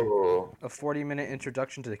Oh. a 40-minute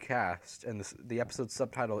introduction to the cast, and the episode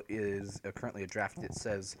subtitle is currently a draft. It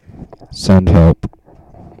says, Send help.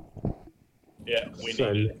 Yeah, we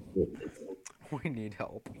Son. need it. "We need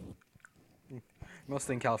help."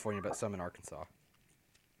 Mostly in California, but some in Arkansas.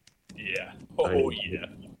 Yeah. Oh, yeah.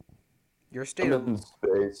 Your state I'm in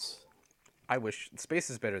space. I wish space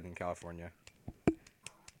is better than California.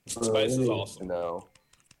 Space is awesome. No.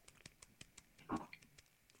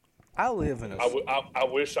 I live in a. I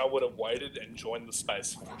wish I would have waited and joined the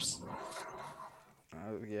Space Force.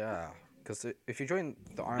 Yeah, because if you join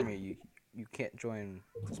the army, you can't join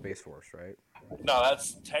the Space Force, right? No,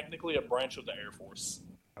 that's technically a branch of the Air Force.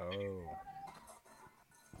 Oh.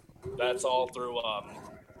 That's all through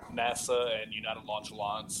NASA and United Launch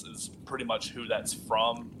Alliance is pretty much who that's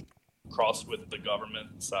from, crossed with the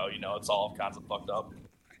government. So, it's all kinds of fucked up.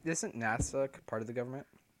 Isn't NASA part of the government?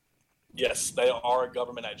 Yes, they are a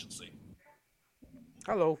government agency.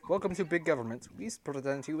 Hello, welcome to Big Government. We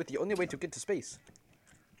present you with the only way to get to space.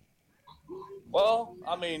 Well,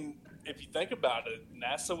 I mean, if you think about it,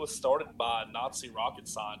 NASA was started by Nazi rocket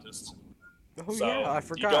scientists. Oh So yeah, I you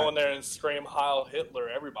forgot. go in there and scream Heil Hitler,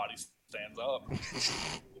 everybody stands up.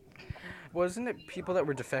 Wasn't it people that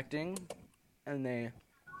were defecting, and they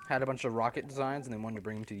had a bunch of rocket designs, and they wanted to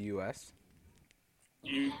bring them to the U.S.?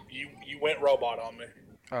 You went robot on me.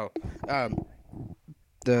 Oh,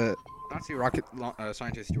 the Nazi rocket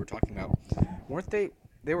scientists you were talking about, weren't they?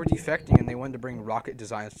 They were defecting, and they wanted to bring rocket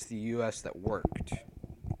designs to the U.S. that worked.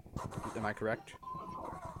 Am I correct?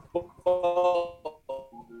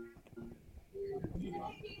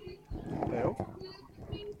 Hello?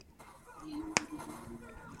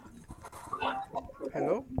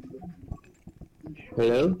 Hello?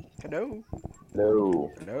 Hello? Hello?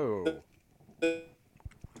 No. Hello?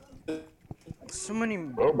 So many...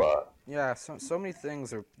 Robot. Yeah, so many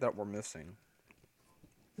things that we're missing.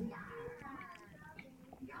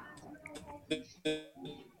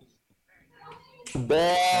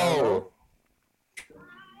 Bell.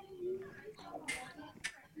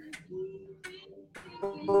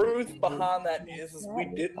 The truth behind that is we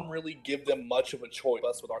didn't really give them much of a choice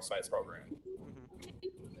with our space program.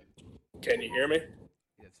 Can you hear me?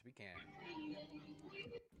 Yes, we can.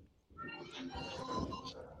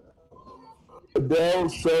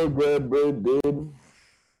 Bell's so good, dude. So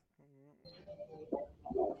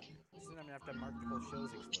I'm gonna have to mark the whole show's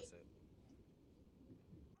explicit.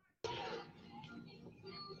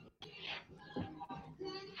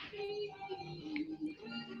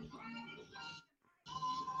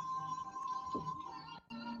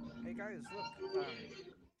 Hey guys, look.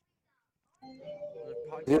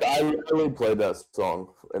 The Dude, I literally played that song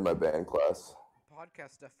in my band class.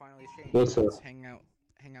 podcast stuff finally changed. What's up? Let's hang out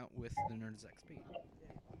with the Nerds XP.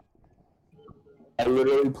 I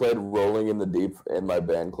literally played Rolling in the Deep in my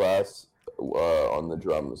band class on the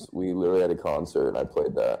drums. We literally had a concert, and I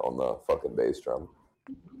played that on the fucking bass drum.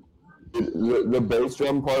 The bass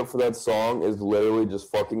drum part for that song is literally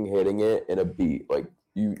just fucking hitting it in a beat. Like,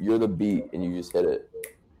 you're the beat, and you just hit it.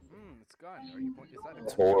 It's gun. Are you is that a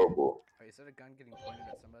It's gun? horrible. Is that a gun getting pointed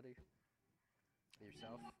at somebody? At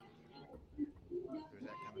yourself? Or is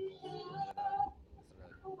that chemical? Or is it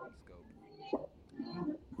a scope?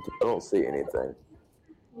 I don't see anything.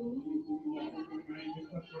 Creed,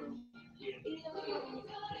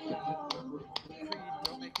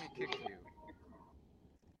 don't make me kick you.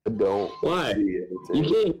 I don't Why? see You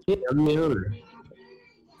anything. can't kick. I'm the owner.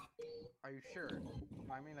 Are you sure?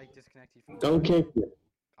 I mean, like, disconnect you from Don't kick me.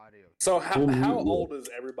 audio. So how Mhm. old is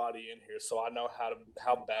everybody in here? So I know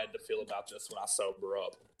how bad to feel about this when I sober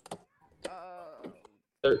up.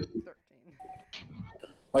 13.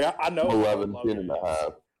 Like I know 11, how 10 and a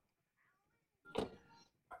half. I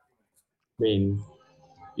mean,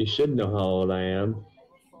 you should know how old I am.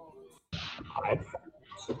 Oh,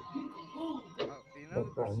 you know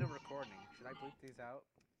we're still recording. Should I bleep these out?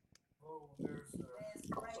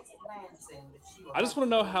 I just want to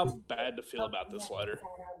know how bad to feel about this later.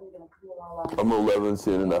 I'm 11,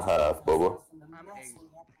 10 and a half, Bubba. I'm 8.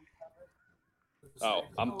 Oh,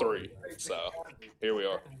 I'm 3. So here we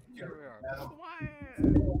are. Here we are.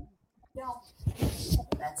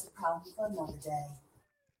 That's a problem for another day.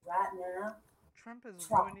 Right now, Trump is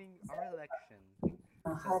ruining our election. Says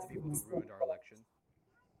the people who ruined our election.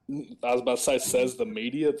 I was about to say, says the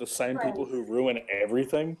media, the same people who ruin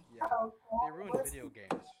everything. Yeah. They ruined video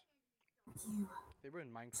games. They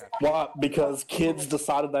ruined Minecraft. Why? Because kids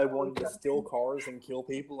decided they wanted to steal cars and kill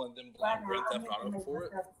people and then blame Grand Theft Auto for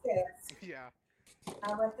it. Yeah.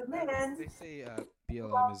 I recommend. They say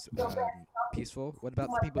BLM is peaceful. What about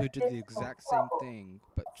the people who did the exact same thing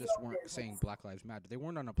but just weren't saying Black Lives Matter? They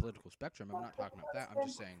weren't on a political spectrum. I'm not talking about that. I'm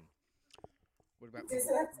just saying. What about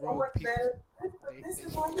rogue people? They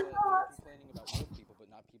were complaining about rogue people, but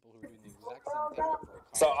not people who are doing the exact same thing. But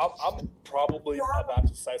for a So I'm probably about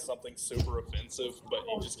to say something super offensive, but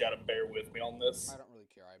you just got to bear with me on this. I don't really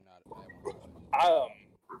care. I won't.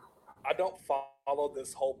 I don't follow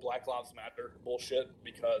this whole Black Lives Matter bullshit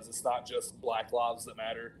because it's not just Black lives that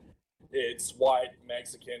matter. It's white,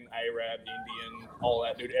 Mexican, Arab, Indian, all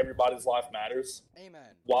that, dude. Everybody's life matters.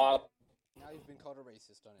 Amen. Why? Now you've been called a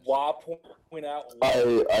racist on it. Why point out?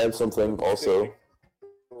 I have something also.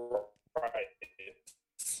 Right.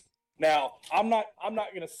 Now, I'm not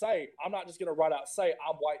just gonna right out say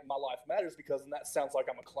I'm white and my life matters, because then that sounds like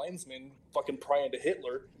I'm a Klansman fucking praying to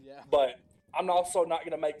Hitler. Yeah. But I'm also not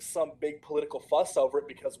gonna make some big political fuss over it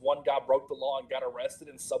because one guy broke the law and got arrested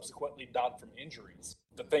and subsequently died from injuries.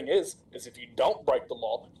 The thing is if you don't break the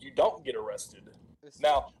law, you don't get arrested.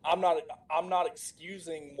 Now, I'm not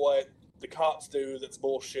excusing what the cops do that's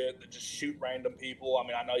bullshit, that just shoot random people. I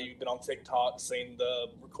mean, I know you've been on TikTok, seen the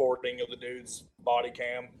recording of the dude's body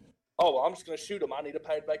cam. Oh, well, I'm just going to shoot him. I need a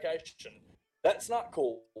paid vacation. That's not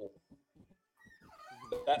cool.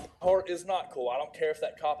 That part is not cool. I don't care if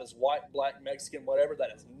that cop is white, black, Mexican, whatever.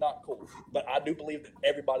 That is not cool. But I do believe that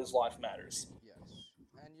everybody's life matters. Yes.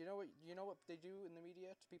 And you know what they do in the media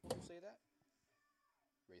to people who say that?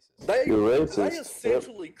 Racist. They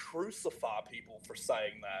essentially crucify people for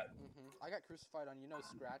saying that. I got crucified on,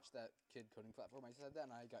 Scratch, that kid coding platform. I said that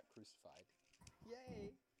and I got crucified.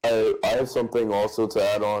 Yay! I have something also to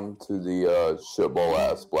add on to the shitball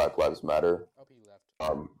ass Black Lives Matter he left.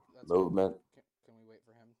 movement. Can we wait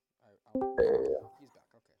for him? Yeah. He's back.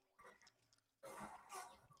 Okay.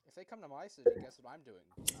 If they come to my city, guess what I'm doing?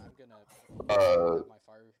 I'm gonna have my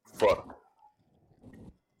fire. Fuck.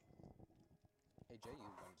 Hey Jay, you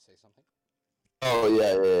wanted to say something? Oh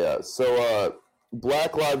yeah. So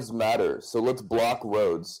Black Lives Matter. So let's block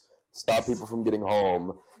roads, stop people from getting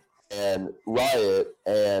home, and riot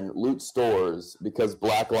and loot stores because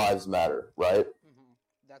Black Lives Matter, right?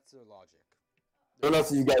 That's their logic. I don't know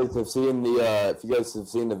if you guys have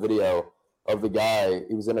seen the video of the guy.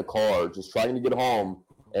 He was in a car just trying to get home,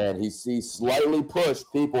 and he sees slightly pushed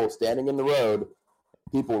people standing in the road.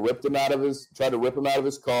 People tried to rip him out of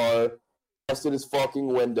his car, busted his fucking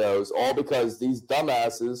windows, all because these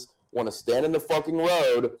dumbasses want to stand in the fucking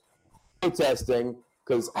road protesting.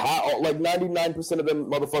 Because like 99% of them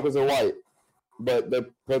motherfuckers are white, but they're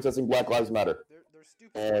protesting Black Lives Matter. They're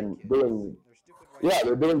stupid. And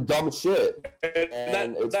they're doing dumb shit,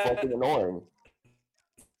 and it's fucking annoying.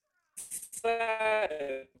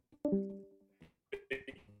 Sad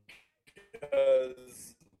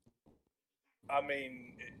because I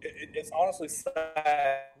mean, it's honestly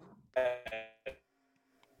sad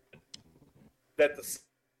that the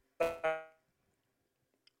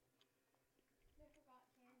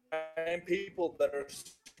same people that are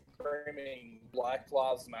screaming Black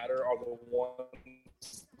Lives Matter are the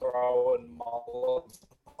ones throwing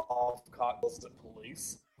Molotov cocktails at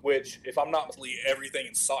police, which, if I'm not mistaken, everything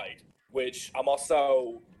in sight, which I'm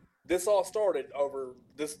also... This all started over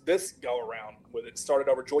this go around with it. Started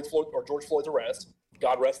over George Floyd's arrest.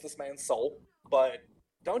 God rest this man's soul. But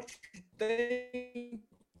don't you think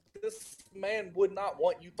this man would not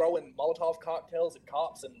want you throwing Molotov cocktails at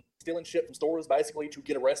cops and stealing shit from stores basically to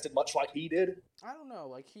get arrested, much like he did? I don't know.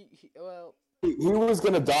 Like he was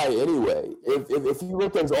gonna die anyway. If you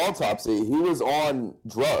looked at his autopsy, he was on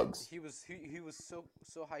drugs. He was so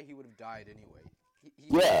high he would have died anyway.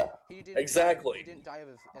 He didn't exactly. He didn't die of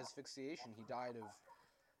asphyxiation. He died of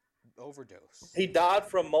overdose. He died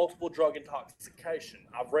from multiple drug intoxication.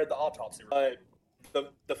 I've read the autopsy. But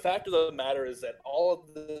the fact of the matter is that all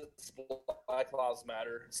of this Black Lives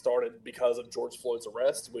Matter started because of George Floyd's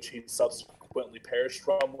arrest, which he subsequently perished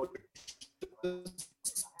from, which is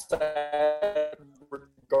sad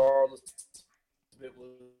regardless if it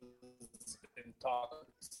was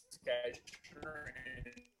intoxication or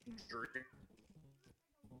injury.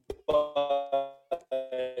 But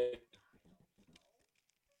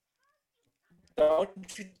don't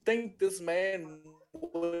you think this man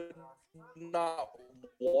would not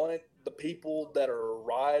want the people that are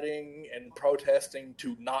rioting and protesting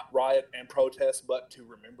to not riot and protest, but to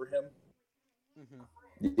remember him?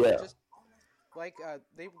 Yeah. Just like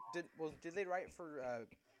they did. Well, did they riot for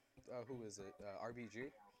who is it?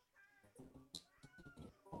 RBG?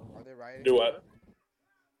 Are they rioting? Do what?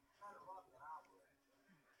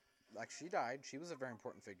 Like, she died. She was a very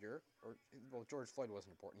important figure. Well, George Floyd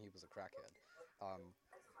wasn't important. He was a crackhead.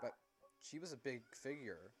 But she was a big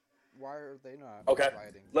figure. Why are they not Okay.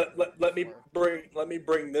 rioting? Let me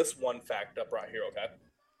bring this one fact up right here. Okay.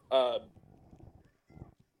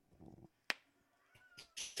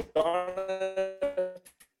 John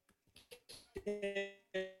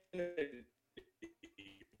Kennedy,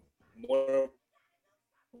 one of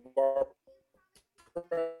our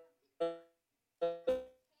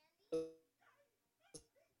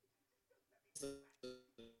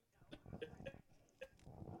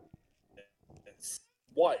presidents,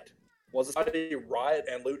 white. Was it a riot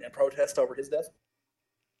and loot and protest over his death?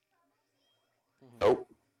 Nope.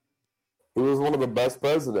 He was one of the best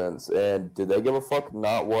presidents, and did they give a fuck?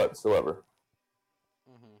 Not whatsoever.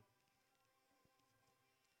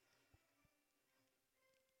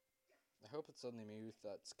 I hope it's only me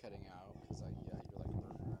that's cutting out, because you're like.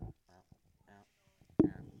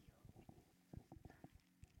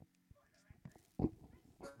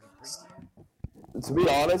 To be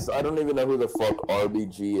honest, I don't even know who the fuck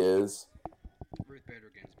RBG is. Ruth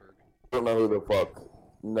Bader Ginsburg. I don't know who the fuck.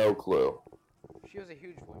 No clue. She was a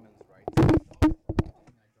huge women's rights.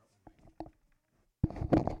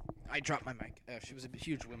 I dropped my mic. She was a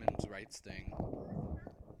huge women's rights thing.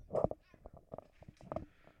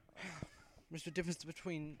 There's a difference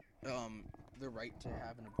between the right to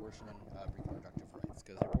have an abortion and reproductive rights,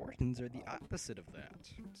 because abortions are the opposite of that.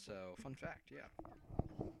 So, fun fact, yeah.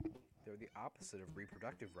 They're the opposite of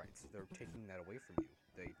reproductive rights. They're taking that away from you.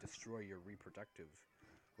 They destroy your reproductive,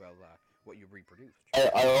 what you reproduced.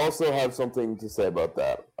 I also have something to say about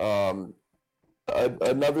that.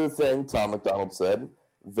 Another thing Tom McDonald said,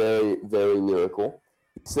 very, very lyrical.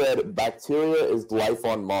 He said, bacteria is life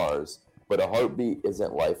on Mars, but a heartbeat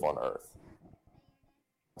isn't life on Earth.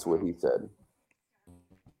 That's what he said.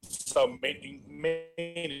 So meaning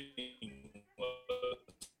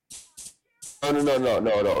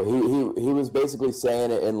No. He was basically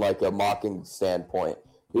saying it in like a mocking standpoint.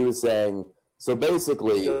 He was saying, so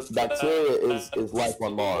basically, bacteria is life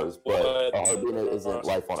on Mars, but a heartbeat isn't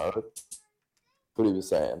life on Earth. That's what he was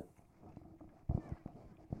saying.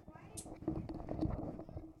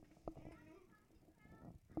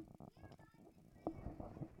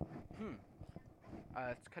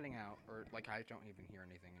 It's cutting out, or like I don't even hear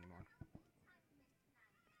anything anymore.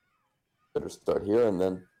 Better start hearing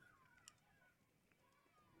then.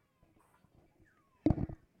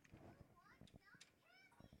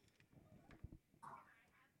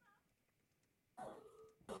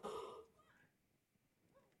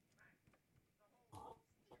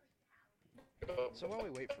 So while we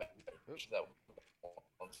wait for that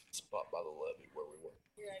one spot by the levee where we were.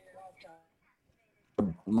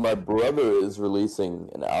 My brother is releasing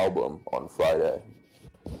an album on Friday.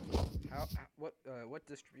 What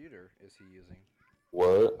distributor is he using?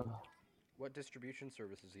 What? What distribution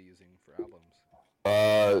service is he using for albums?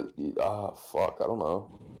 Fuck, I don't know.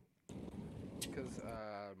 Because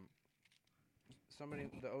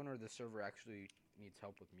the owner of the server actually needs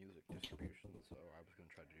help with music distribution, so I was gonna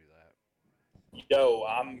try to do that. Yo,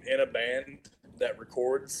 I'm in a band that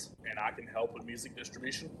records, and I can help with music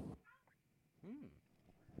distribution.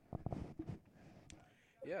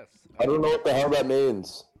 Yes. I don't know what the hell that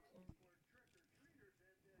means.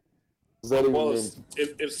 What does that even mean?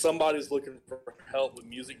 If somebody's looking for help with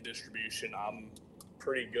music distribution, I'm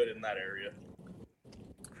pretty good in that area.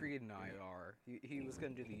 Creed and I are. He was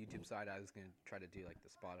going to do the YouTube side. I was going to try to do like the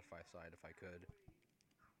Spotify side if I could.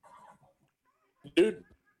 Dude,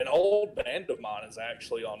 an old band of mine is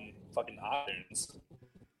actually on fucking iTunes.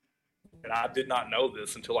 And I did not know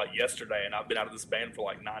this until like yesterday, and I've been out of this band for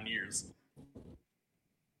like 9 years.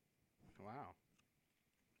 Wow.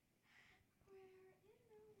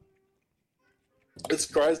 It's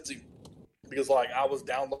crazy because like I was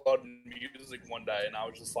downloading music one day and I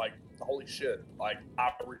was just like, holy shit, like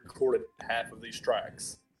I recorded half of these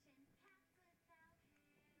tracks.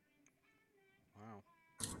 Wow.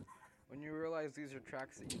 When you realize these are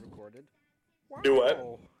tracks that you recorded? Wow. Do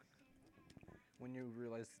what? When you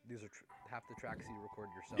realize these are half the tracks you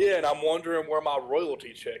recorded yourself. Yeah, and I'm wondering where my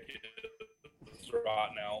royalty check is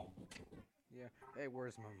right now. Yeah. Hey,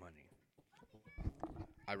 where's my money?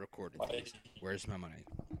 I recorded these. Where's my money?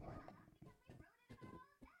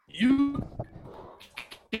 You.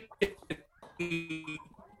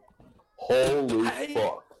 Holy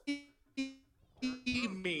fuck.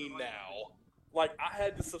 Me now. Like, I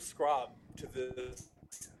had to subscribe to this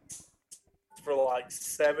for like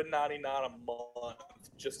 $7.99 a month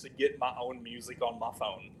just to get my own music on my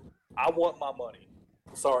phone. I want my money.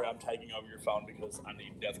 Sorry, I'm taking over your phone because I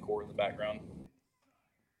need deathcore in the background.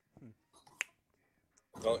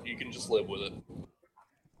 Well, you can just live with it.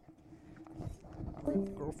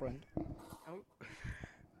 Girlfriend. Oh.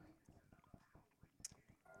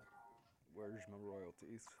 Charge my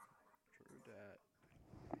royalties. True that.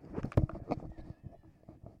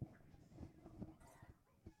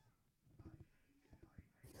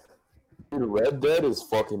 Dude, Red Dead is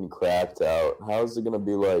fucking cracked out. How's it gonna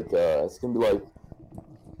be like, it's gonna be like,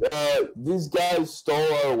 these guys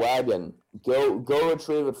stole our wagon. Go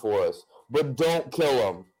retrieve it for us. But don't kill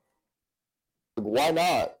them. Like, why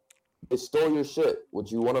not? They stole your shit.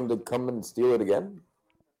 Would you want them to come and steal it again?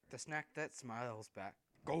 The snack that smiles back.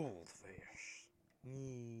 Goldfish.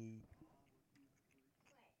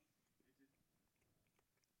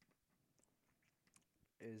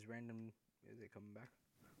 Is it coming back?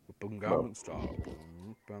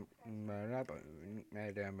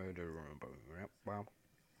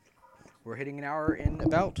 We're hitting an hour in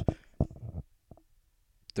about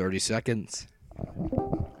 30 seconds.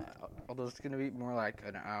 Although it's going to be more like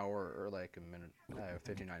an hour or like a minute,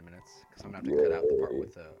 59 minutes. Because I'm going to have to cut out the part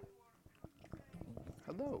with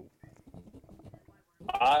hello.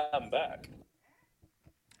 I'm back.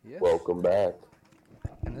 Yes. Welcome back.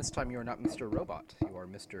 And this time you are not Mr. Robot. You are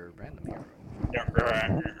Mr. Random Hero.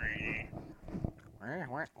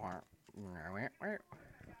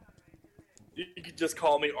 You could just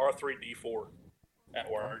call me R3D4.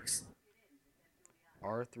 That works.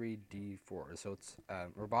 R3D4. So it's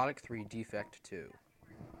Robotic 3 Defect 2.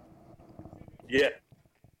 Yeah.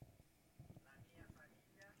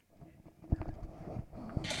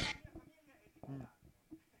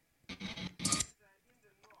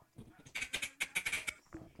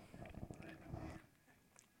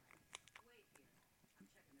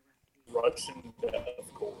 Russian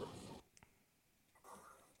deathcore.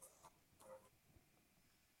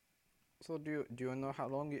 So do you know how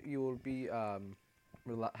long you will be how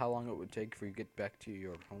long it would take for you to get back to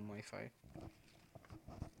your home Wi-Fi?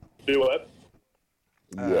 Do what?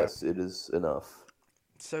 Yes, it is enough.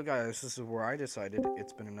 So guys, this is where I decided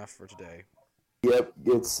it's been enough for today. Yep,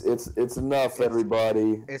 it's enough,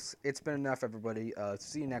 everybody. It's been enough, everybody.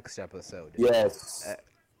 See you next episode. Yes.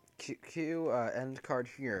 Cue end card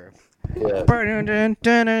here. Yeah.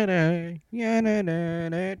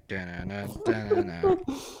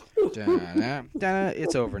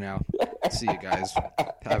 It's over now. See you guys.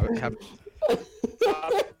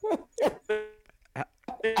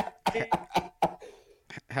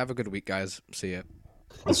 Have a good week, guys. See ya.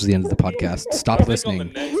 This is the end of the podcast. Stop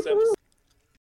listening.